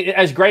fund. I mean,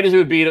 as great as it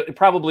would be,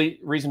 probably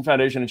Reason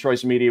Foundation and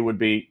Choice Media would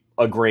be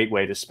a great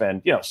way to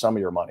spend, some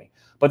of your money.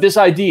 But this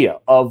idea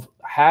of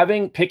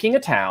picking a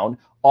town,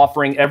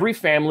 offering every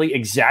family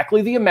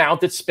exactly the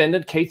amount that's spent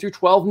in K through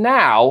 12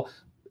 now,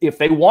 if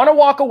they want to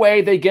walk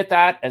away, they get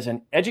that as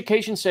an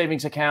education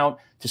savings account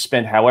to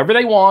spend however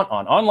they want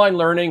on online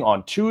learning,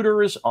 on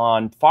tutors,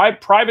 on 5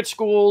 private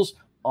schools,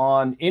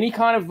 on any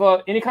kind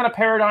of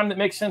paradigm that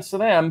makes sense to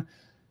them.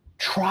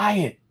 Try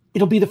it.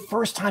 It'll be the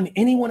first time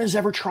anyone has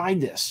ever tried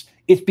this.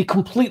 It'd be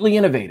completely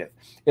innovative.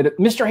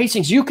 Mr.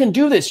 Hastings, you can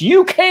do this.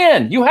 You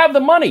can. You have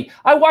the money.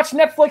 I watched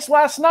Netflix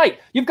last night.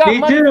 You've got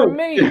money from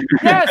me.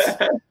 Yes.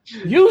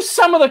 Use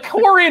some of the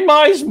Corey and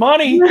Mai's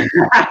money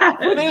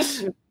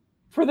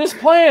for this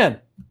plan.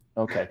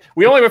 Okay.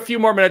 We only have a few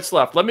more minutes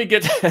left. Let me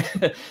get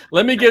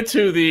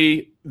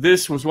to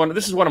this is one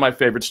of my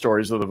favorite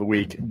stories of the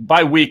week.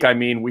 By week, I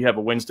mean we have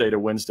a Wednesday to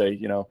Wednesday,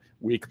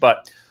 week.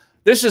 But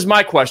this is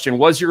my question.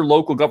 Was your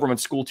local government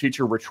school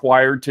teacher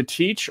required to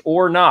teach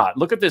or not?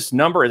 Look at this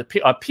number.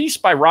 A piece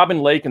by Robin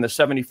Lake in the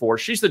 74.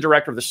 She's the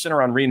director of the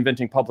Center on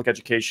Reinventing Public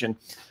Education.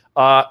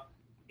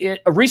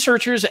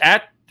 Researchers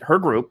at her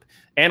group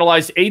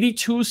analyzed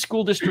 82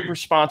 school district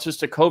responses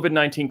to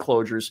COVID-19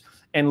 closures,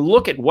 and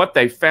look at what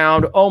they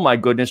found. Oh my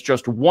goodness,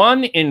 just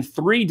 1 in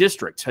 3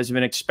 districts has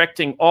been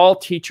expecting all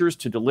teachers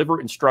to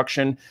deliver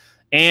instruction,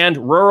 and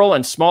rural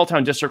and small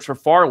town districts are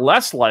far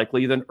less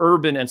likely than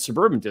urban and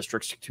suburban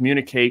districts to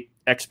communicate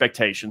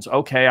expectations.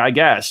 Okay, I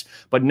guess.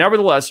 But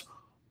nevertheless,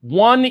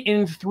 1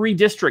 in 3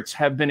 districts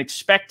have been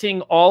expecting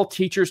all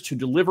teachers to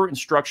deliver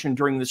instruction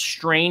during this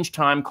strange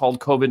time called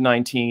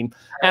COVID-19.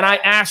 And I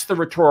asked the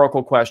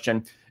rhetorical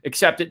question,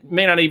 except it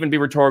may not even be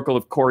rhetorical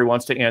if Corey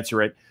wants to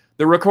answer it.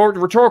 The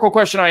rhetorical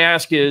question I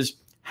ask is,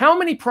 how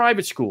many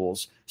private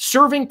schools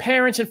serving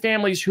parents and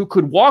families who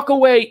could walk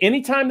away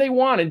anytime they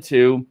wanted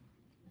to,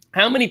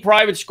 how many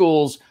private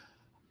schools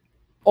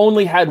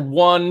only had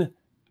 1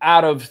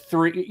 out of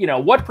 3?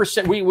 What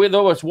percent?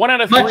 Though it's 1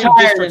 out of 3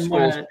 district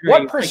schools.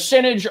 What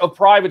percentage of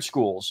private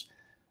schools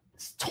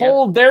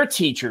told their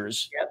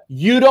teachers,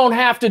 you don't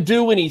have to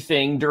do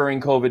anything during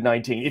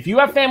COVID-19? If you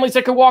have families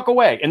that could walk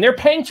away and they're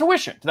paying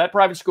tuition to that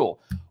private school,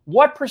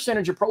 what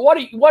percentage of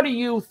what do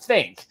you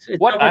think?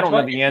 I don't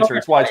know the answer.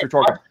 It's why it's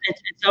rhetorical.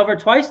 It's over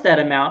twice that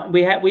amount.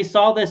 We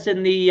saw this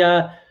in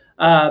the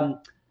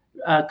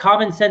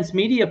Common Sense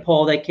Media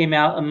poll that came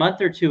out a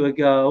month or 2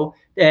 ago,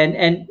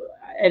 and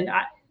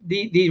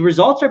the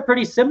results are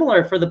pretty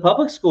similar for the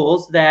public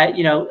schools. That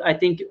I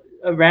think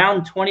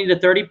around 20 to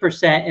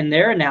 30% in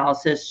their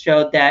analysis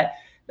showed that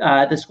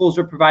the schools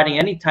were providing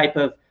any type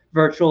of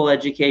virtual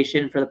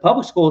education for the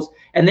public schools,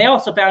 and they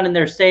also found in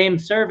their same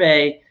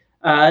survey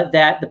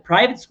that the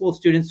private school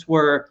students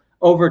were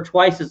over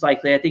twice as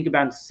likely. I think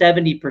about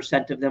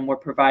 70% of them were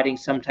providing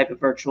some type of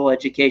virtual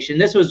education.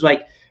 This was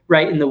like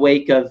right in the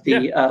wake of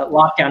the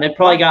lockdown. It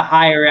probably got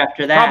higher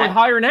after that. Probably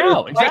higher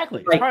now.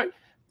 Exactly.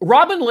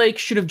 Robin Lake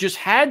should have just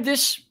had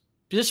this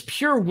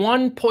pure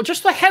one poll,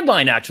 just the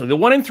headline, actually, the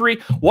 1 in 3,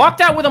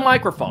 walked out with a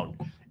microphone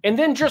and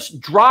then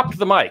just dropped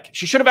the mic.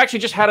 She should have actually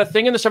just had a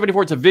thing in the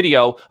 74. It's a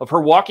video of her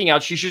walking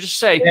out. She should just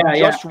say,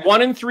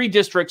 1 in 3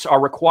 districts are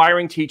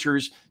requiring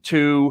teachers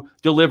to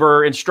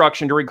deliver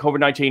instruction during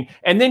COVID-19,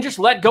 and then just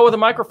let go of the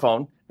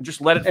microphone and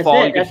just let it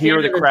fall. You can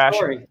hear the crash.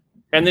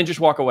 And then just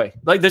walk away.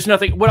 Like, there's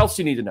nothing. What else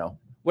do you need to know?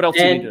 What else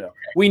do you need to know?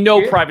 We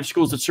know private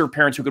schools that serve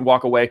parents who could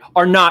walk away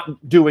are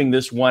not doing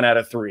this 1 out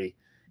of 3.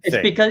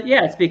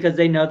 It's because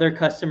they know their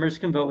customers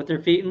can vote with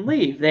their feet and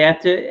leave. They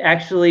have to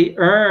actually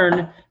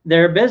earn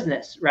their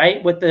business,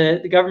 right? With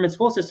the government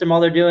school system,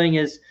 all they're doing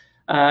is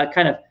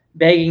kind of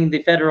begging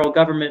the federal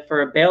government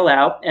for a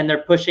bailout, and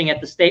they're pushing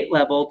at the state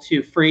level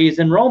to freeze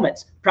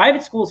enrollments.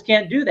 Private schools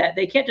can't do that.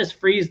 They can't just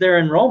freeze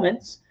their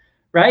enrollments.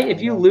 Right.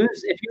 If you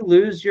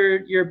lose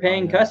your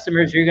paying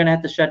customers, you're going to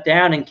have to shut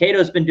down. And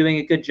Cato's been doing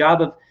a good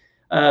job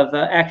of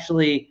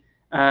actually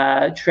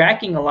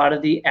tracking a lot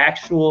of the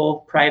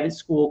actual private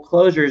school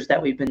closures that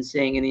we've been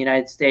seeing in the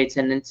United States.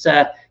 And it's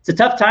a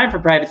tough time for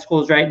private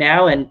schools right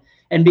now.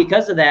 And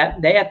because of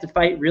that, they have to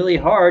fight really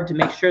hard to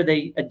make sure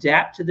they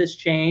adapt to this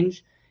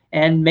change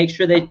and make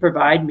sure they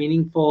provide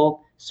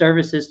meaningful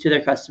services to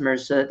their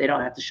customers so that they don't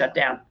have to shut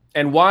down.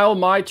 And while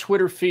my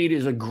Twitter feed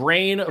is a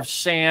grain of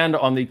sand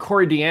on the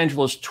Corey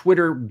DeAngelis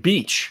Twitter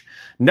beach,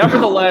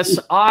 nevertheless,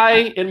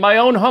 I, in my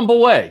own humble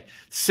way,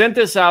 sent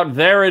this out.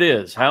 There it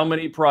is. How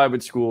many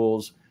private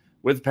schools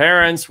with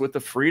parents with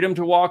the freedom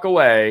to walk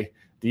away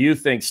do you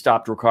think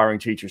stopped requiring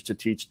teachers to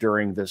teach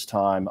during this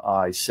time?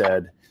 I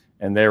said,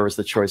 And there was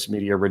the Choice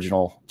Media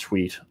original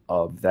tweet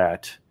of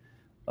that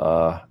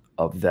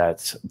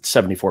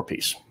 74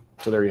 piece.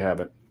 So there you have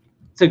it.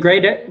 It's a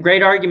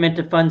great argument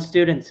to fund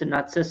students and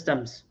not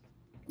systems.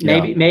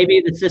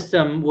 Maybe the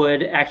system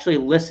would actually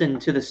listen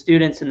to the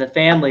students and the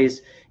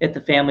families if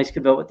the families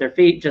could vote with their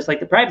feet, just like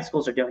the private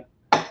schools are doing.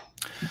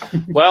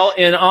 Well,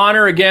 in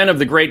honor again of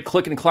the great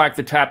Click and Clack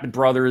the Tappet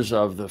brothers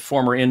of the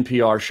former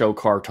NPR show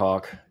Car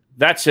Talk,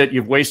 that's it.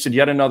 You've wasted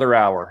yet another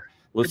hour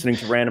listening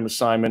to Random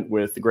Assignment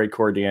with the great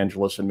Corey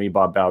DeAngelis and me,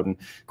 Bob Bowden.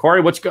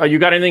 Corey, you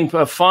got anything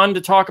fun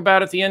to talk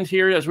about at the end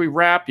here as we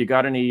wrap? You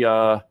got any,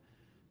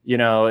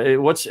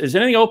 is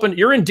anything open?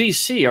 You're in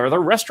D.C. Are there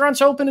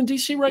restaurants open in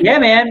D.C. right now? Yeah,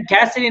 man.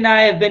 Cassidy and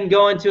I have been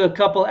going to a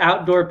couple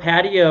outdoor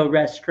patio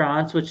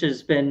restaurants, which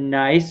has been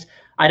nice.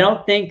 I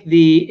don't think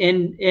the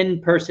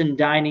in-person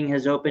dining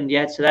has opened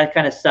yet, so that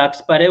kind of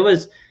sucks. But it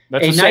was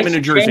that's the same in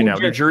New Jersey now.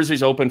 New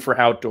Jersey's open for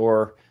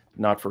outdoor,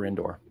 not for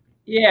indoor.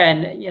 Yeah,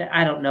 and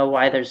I don't know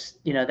why there's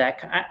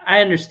that.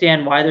 I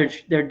understand why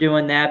they're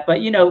doing that, but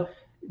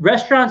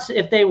restaurants,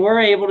 if they were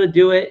able to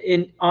do it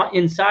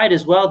inside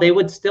as well, they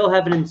would still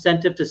have an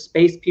incentive to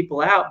space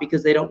people out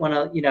because they don't want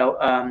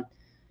to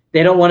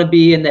they don't want to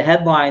be in the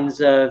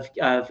headlines of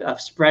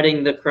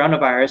spreading the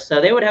coronavirus.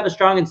 So they would have a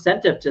strong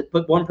incentive to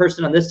put one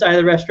person on this side of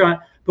the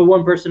restaurant, put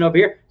one person over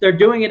here. They're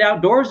doing it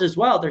outdoors as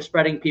well. They're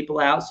spreading people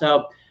out.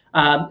 So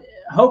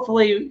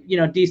hopefully,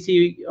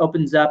 DC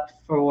opens up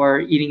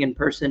for eating in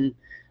person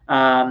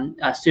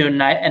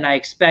soon. And I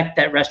expect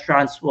that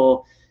restaurants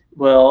will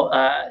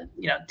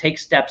take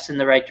steps in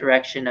the right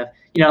direction of,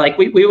 like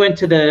we went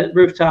to the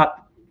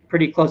rooftop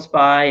pretty close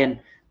by, and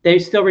they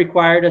still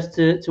required us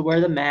to wear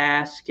the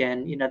mask,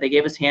 and they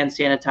gave us hand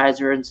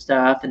sanitizer and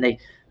stuff, and they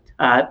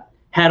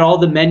had all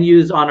the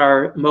menus on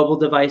our mobile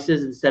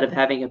devices instead of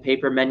having a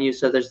paper menu,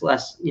 so there's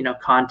less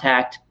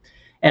contact,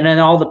 and then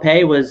all the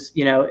pay was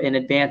in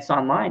advance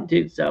online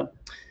too. So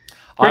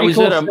I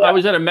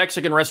was at a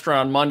Mexican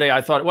restaurant on Monday.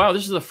 I thought, wow,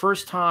 this is the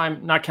first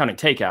time, not counting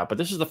takeout, but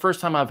this is the first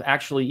time I've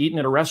actually eaten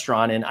at a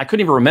restaurant, and I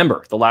couldn't even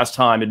remember the last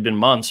time. It'd been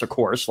months, of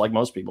course, like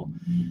most people.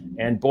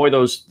 And boy,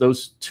 those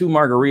 2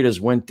 margaritas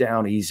went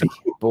down easy.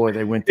 Boy,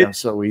 they went down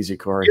so easy,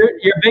 Corey.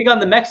 You're big on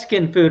the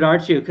Mexican food,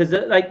 aren't you? Because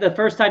like the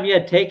first time you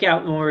had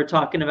takeout when we were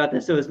talking about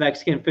this, it was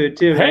Mexican food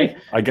too. Hey, right?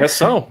 I guess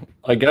so.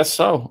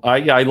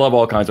 I love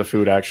all kinds of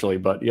food, actually,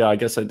 but yeah, I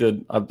guess I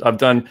did. I've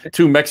done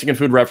 2 Mexican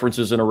food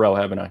references in a row,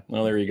 haven't I?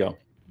 Well, there you go.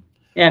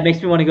 Yeah, it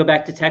makes me want to go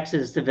back to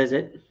Texas to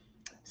visit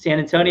San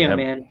Antonio,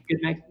 man.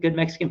 Good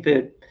Mexican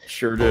food.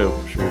 Sure do.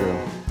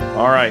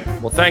 All right.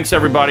 Well, thanks,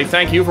 everybody.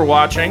 Thank you for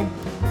watching.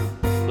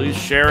 Please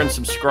share and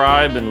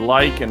subscribe and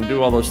like and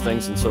do all those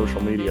things in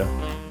social media.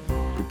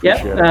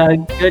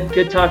 Yep.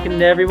 Good talking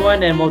to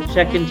everyone, and we'll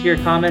check into your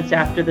comments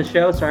after the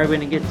show. Sorry we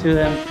didn't get to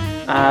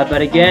them.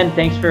 But again,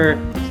 thanks for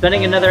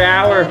spending another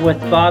hour with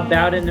Bob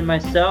Bowden and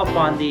myself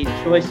on the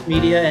Choice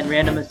Media and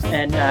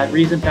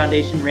Reason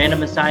Foundation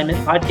Random Assignment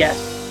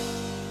podcast.